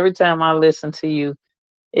I say, every time I listen to you,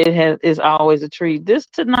 it's always a treat. This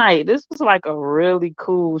was like a really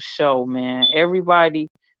cool show, man. Everybody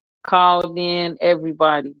called in,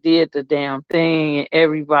 everybody did the damn thing, and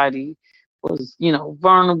everybody was,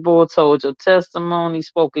 vulnerable, told your testimony,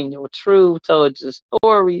 spoken your truth, told your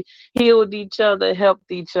story, healed each other,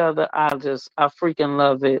 helped each other. I freaking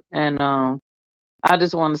love it. And I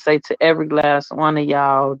just want to say to every last one of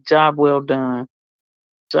y'all, job well done.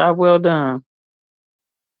 Job well done.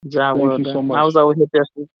 Job Thank well you so done. much. I was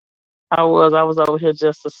over here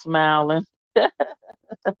just a smiling.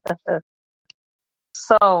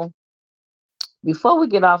 So before we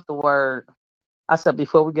get off the word,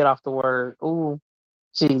 ooh,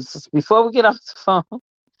 Jesus. Before we get off the phone,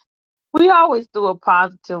 we always do a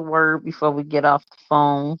positive word before we get off the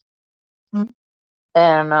phone.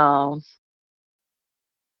 And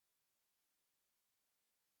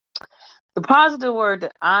the positive word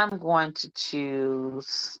that I'm going to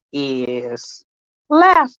choose is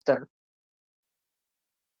laughter.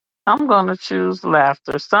 I'm going to choose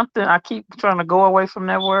laughter. Something I keep trying to go away from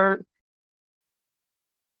that word.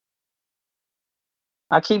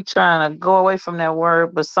 I keep trying to go away from that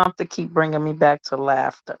word, but something keep bringing me back to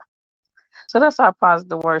laughter. So that's our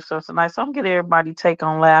positive word for tonight. So I'm getting everybody take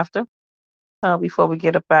on laughter before we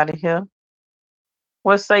get up out of here.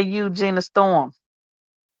 What say you, Gina Storm?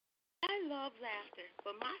 I love laughter,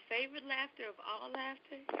 but my favorite laughter of all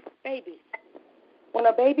laughter, babies. When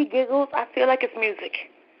a baby giggles, I feel like it's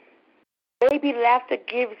music. Baby laughter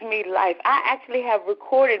gives me life. I actually have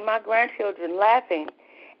recorded my grandchildren laughing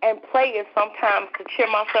and play it sometimes to cheer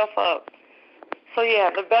myself up. So yeah,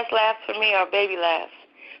 the best laughs for me are baby laughs.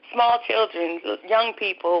 Small children, young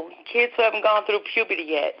people, kids who haven't gone through puberty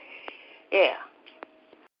yet. Yeah.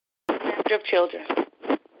 Laughter of children.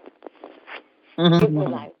 Gives me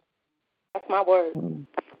life. That's my word.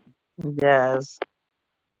 Yes.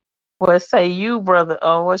 What say you, brother?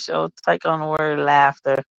 Oh, what's your take on the word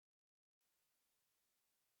laughter?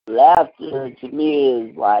 Laughter to me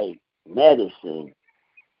is like medicine,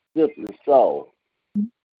 good for the soul.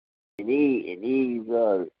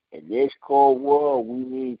 In this cold world, we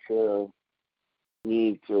need to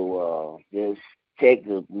just take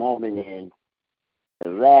a moment and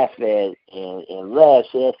laugh and laugh,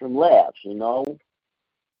 share some laughs.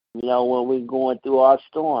 When we're going through our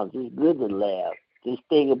storms, it's good to laugh. Just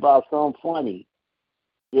think about something funny.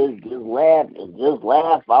 Just laugh and just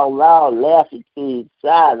laugh out loud, laugh until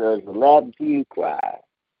inside us, and laugh until you cry.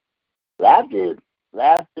 Laughter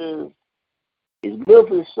is good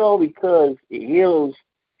for the soul because it heals.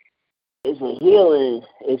 It's a healing.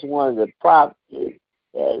 It's one of the it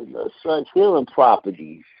has such healing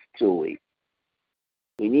properties to it.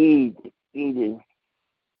 We need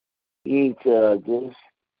to just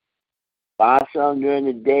find something during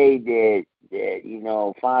the day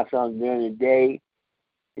find something during the day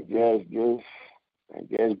and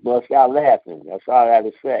just bust out laughing. That's all I got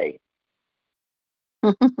to say.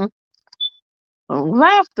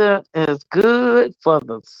 Laughter is good for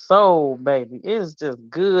the soul, baby. It's just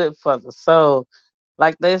good for the soul.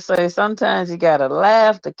 Like they say, sometimes you gotta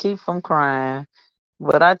laugh to keep from crying.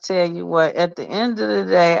 But I tell you what, at the end of the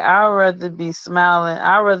day, I'd rather be smiling.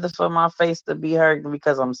 I'd rather for my face to be hurting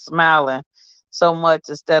because I'm smiling so much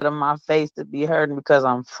instead of my face to be hurting because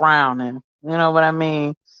I'm frowning. You know what I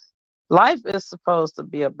mean? Life is supposed to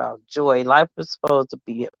be about joy. Life is supposed to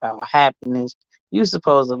be about happiness. You're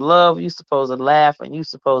supposed to love, you're supposed to laugh, and you're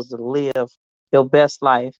supposed to live your best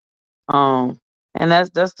life. Um, and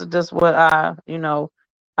just what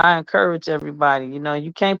I encourage everybody.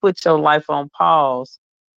 You can't put your life on pause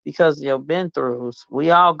because of your been throughs.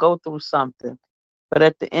 We all go through something. But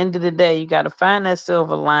at the end of the day, you gotta find that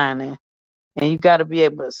silver lining and you gotta be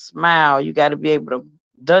able to smile. You gotta be able to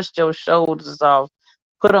dust your shoulders off,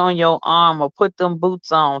 put on your armor, put them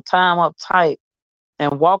boots on, tie them up tight,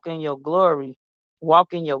 and walk in your glory,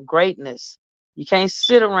 walk in your greatness. You can't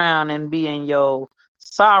sit around and be in your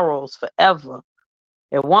sorrows forever.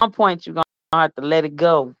 At one point, you're going to have to let it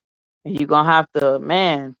go. And you're going to have to,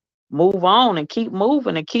 man, move on and keep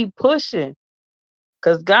moving and keep pushing.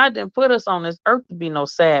 Because God didn't put us on this earth to be no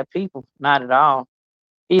sad people. Not at all.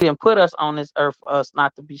 He didn't put us on this earth for us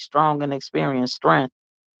not to be strong and experience strength.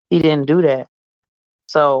 He didn't do that.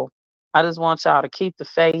 So I just want y'all to keep the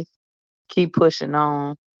faith, keep pushing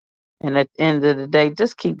on. And at the end of the day,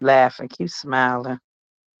 just keep laughing, keep smiling.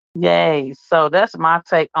 Yay. So that's my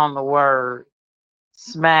take on the word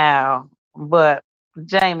smile. But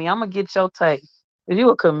Jamie, I'm gonna get your take. If you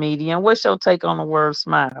a comedian, what's your take on the word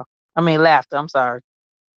smile? I mean laughter, I'm sorry.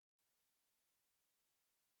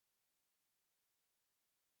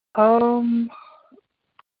 Um,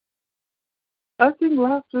 I think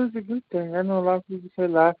laughter is a good thing. I know a lot of people say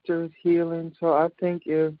laughter is healing, so I think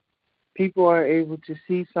if people are able to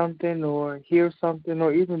see something or hear something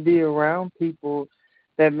or even be around people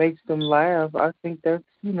that makes them laugh, I think that's,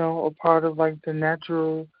 a part of like the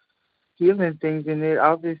natural healing things, and it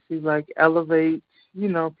obviously like elevates,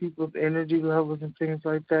 people's energy levels and things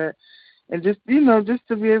like that. And just, just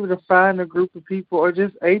to be able to find a group of people or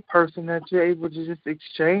just a person that you're able to just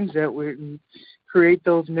exchange that with and create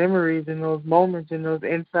those memories and those moments and those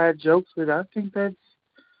inside jokes with, I think that's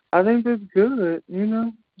good,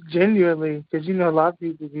 genuinely, because a lot of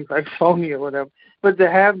people be like phony or whatever. But to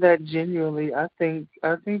have that genuinely, I think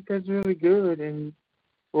that's really good, and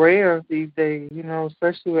rare these days,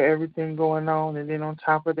 especially with everything going on. And then on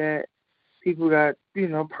top of that, people got,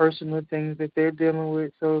 personal things that they're dealing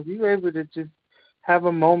with. So if you're able to just have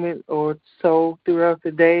a moment or so throughout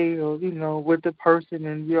the day or, with the person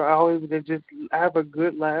and you're all able to just have a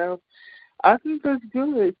good laugh, I think that's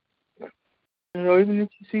good. Even if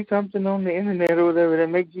you see something on the internet or whatever that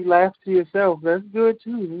makes you laugh to yourself, that's good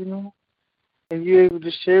too. And you're able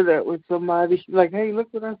to share that with somebody, like, hey, look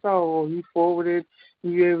what I saw, or you forwarded,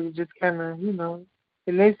 and you're able to just kind of,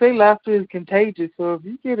 And they say laughter is contagious, so if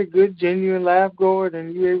you get a good, genuine laugh going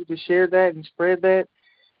and you're able to share that and spread that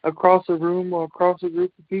across a room or across a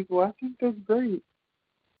group of people, I think that's great.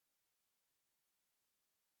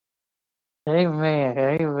 Amen.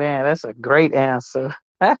 Amen. That's a great answer.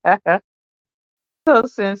 So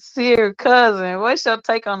sincere, cousin. What's your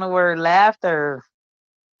take on the word laughter?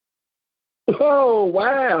 Oh,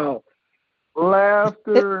 wow.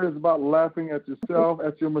 Laughter is about laughing at yourself,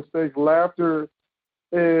 at your mistakes. Laughter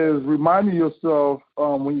is reminding yourself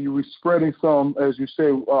when you're spreading some, as you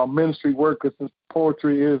say, ministry work, because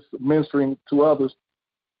poetry is ministering to others.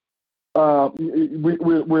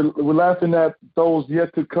 We're laughing at those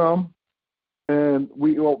yet to come, and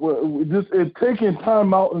we're just taking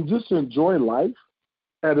time out and just enjoy life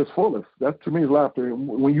at its fullest. That to me is laughter.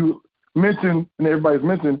 When you mention, and everybody's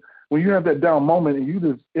mentioned, when you have that down moment and you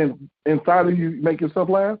just inside of you make yourself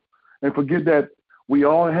laugh and forget that we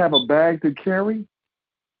all have a bag to carry,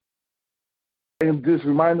 and just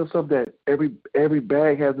remind ourselves that every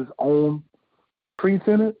bag has its own treats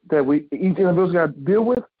in it that we each individual got to deal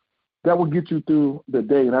with. That will get you through the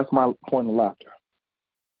day, and that's my point of laughter.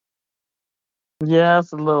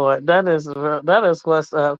 Yes, Lord. That is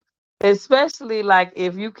what's up. Especially like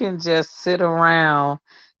if you can just sit around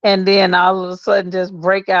and then all of a sudden just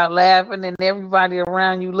break out laughing and everybody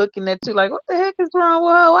around you looking at you like, what the heck is wrong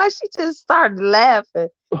with her? Why she just started laughing?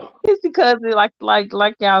 It's because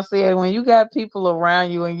like y'all said, when you got people around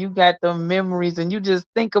you and you got the memories and you just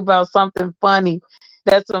think about something funny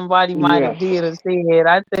that somebody might have Yes. did or said,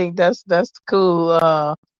 I think that's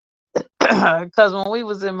cool. Because when we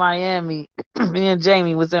was in Miami, me and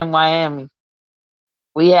Jamie was in Miami.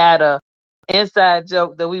 We had a inside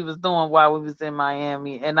joke that we was doing while we was in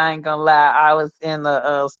Miami, and I ain't gonna lie, I was in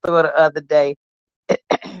the store the other day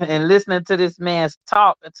and listening to this man's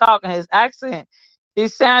talking his accent. He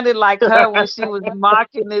sounded like her when she was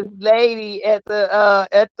mocking this lady at the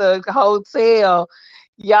hotel.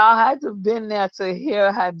 Y'all had to have been there to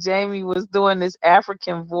hear how Jamie was doing this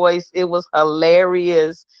African voice. It was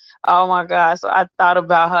hilarious. Oh my God. So I thought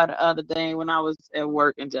about her the other day when I was at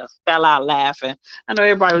work and just fell out laughing. I know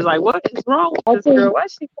everybody was like, what is wrong I with this girl? think, Why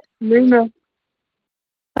she Nina,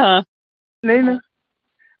 huh? Nina,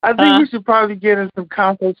 I think Huh? we should probably get in some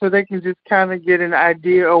context so they can just kind of get an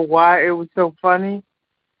idea of why it was so funny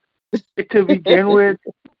to begin with.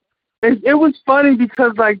 It was funny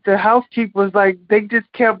because, like, the housekeepers, like, they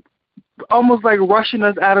just kept almost like rushing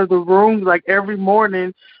us out of the rooms like every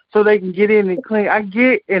morning so they can get in and clean. I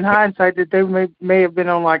get in hindsight that they may have been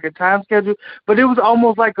on like a time schedule, but it was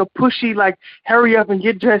almost like a pushy, like hurry up and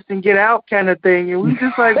get dressed and get out kind of thing. And we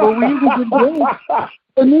just like, well, we even get dressed.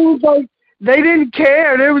 And it was like they didn't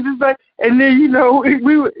care. They were just like, and then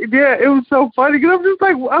it was so funny because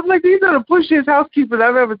I'm like these are the pushiest housekeepers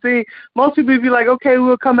I've ever seen. Most people be like, okay,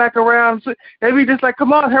 we'll come back around. So they be just like,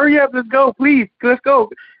 come on, hurry up, let's go, please, let's go.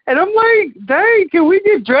 And I'm like, dang, can we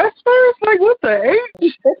get dressed first? Like, what the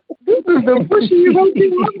H? This is the pushiest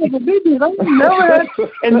housekeeper I've never had.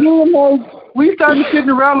 And then we started sitting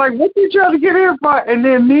around like, what you trying to get here for? And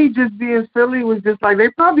then me just being silly was just like, they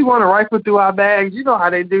probably want to rifle through our bags. You know how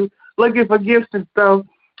they do, looking for gifts and stuff.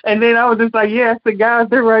 And then I was just like, yeah, it's the guys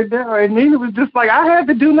there right there. And Nina was just like, I had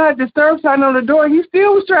the do not disturb sign on the door. He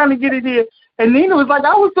still was trying to get it here. And Nina was like,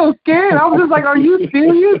 I was so scared. I was just like, are you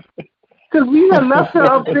serious? Because we had left her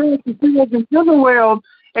upstairs and she wasn't feeling well.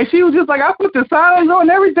 And she was just like, I put the silence on and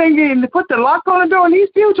everything in, put the lock on the door, and he's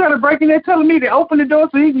still trying to break in there telling me to open the door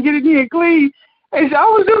so he can get it in clean. And I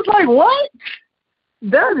was just like, what?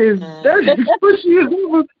 That is pushy as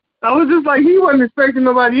ever. I was just like, he wasn't expecting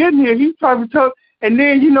nobody in here. He probably told. And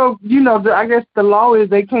then, I guess the law is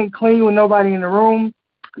they can't clean with nobody in the room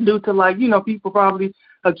due to, people probably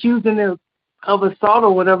accusing them of assault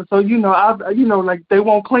or whatever. So, like they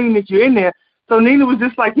won't clean if you're in there. So Nina was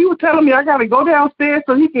just like, he was telling me I got to go downstairs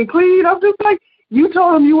so he can clean. I'm just like, you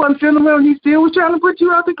told him you wasn't feeling well and he still was trying to put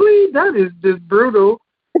you out to clean? That is just brutal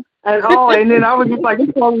at all. And then I was just like,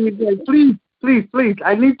 he told me, like, please,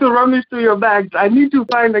 I need to rummage through your bags. I need to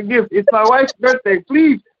find a gift. It's my wife's birthday.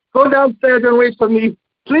 Please go downstairs and wait for me.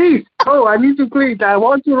 Please. Oh, I need to clean. I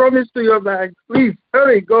want to rummage through your bags. Please,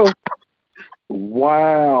 hurry, go.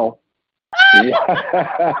 Wow.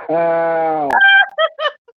 Wow.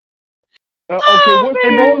 Okay, what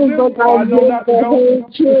And school that is was this? like So I know not to the whole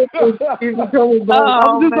trip was go. even coming back. I was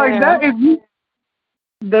Oh just like, that man. is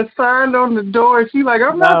the sign on the door. She like,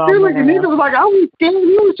 I'm not Oh feeling it. man. Nita was like, I was scared.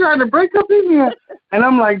 He was trying to break up in here. And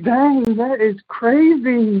I'm like, dang, that is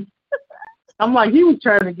crazy. I'm like, he was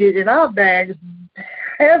trying to get in our bags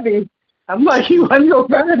heavy. I'm like, he wasn't going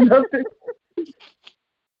to find nothing.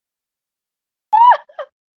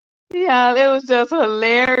 Yeah, it was just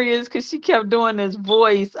hilarious because she kept doing this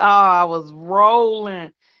voice. Oh, I was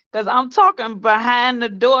rolling because I'm talking behind the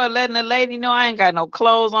door, letting the lady know I ain't got no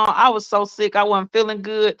clothes on. I was so sick, I wasn't feeling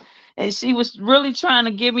good, and she was really trying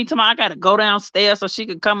to get me to I got to go downstairs so she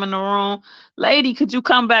could come in the room. Lady, could you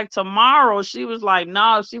come back tomorrow? She was like,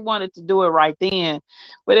 no, she wanted to do it right then,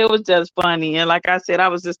 but it was just funny. And like I said, I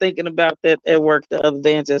was just thinking about that at work the other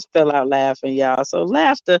day and just fell out laughing, y'all. So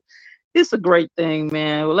laughter. It's a great thing,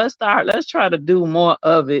 man. Well, let's try to do more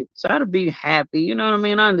of it. Try to be happy. You know what I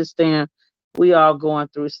mean? I understand we all going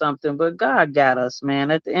through something, but God got us,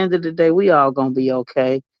 man. At the end of the day, we all gonna be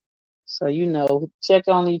okay. So, check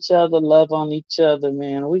on each other, love on each other,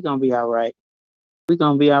 man. We gonna be all right. We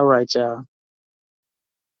gonna be all right, y'all.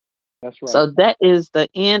 That's right. So that is the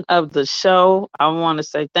end of the show. I want to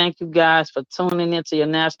say thank you guys for tuning into your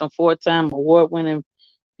national 4-time award-winning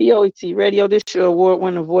P.O.E.T. Radio. This is your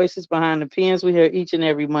award-winning voices behind the pens. We here each and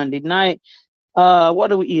every Monday night. What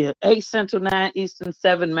do we hear? 8 Central, 9 Eastern,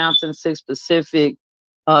 7 Mountain, 6 Pacific.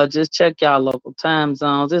 Just check y'all local time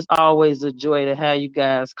zones. It's always a joy to have you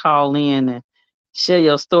guys call in and share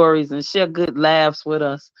your stories and share good laughs with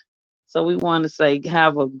us. So we want to say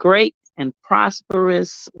have a great and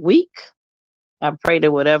prosperous week. I pray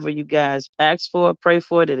that whatever you guys ask for, pray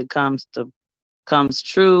for, that it comes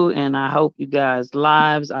true, and I hope you guys'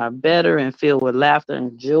 lives are better and filled with laughter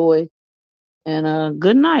and joy. And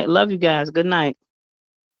good night. Love you guys. Good night.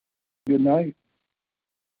 Good night.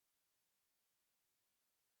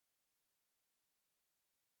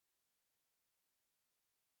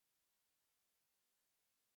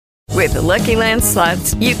 With the Lucky Land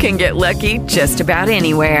Slots, you can get lucky just about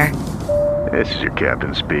anywhere. This is your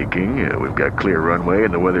captain speaking. We've got clear runway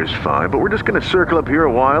and the weather's fine, but we're just going to circle up here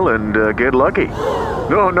a while and get lucky.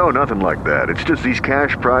 No, nothing like that. It's just these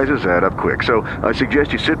cash prizes add up quick. So I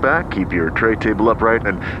suggest you sit back, keep your tray table upright,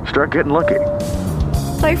 and start getting lucky.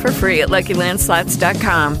 Play for free at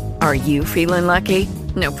LuckyLandSlots.com. Are you feeling lucky?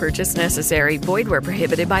 No purchase necessary. Void where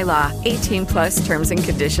prohibited by law. 18+ terms and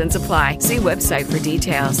conditions apply. See website for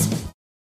details.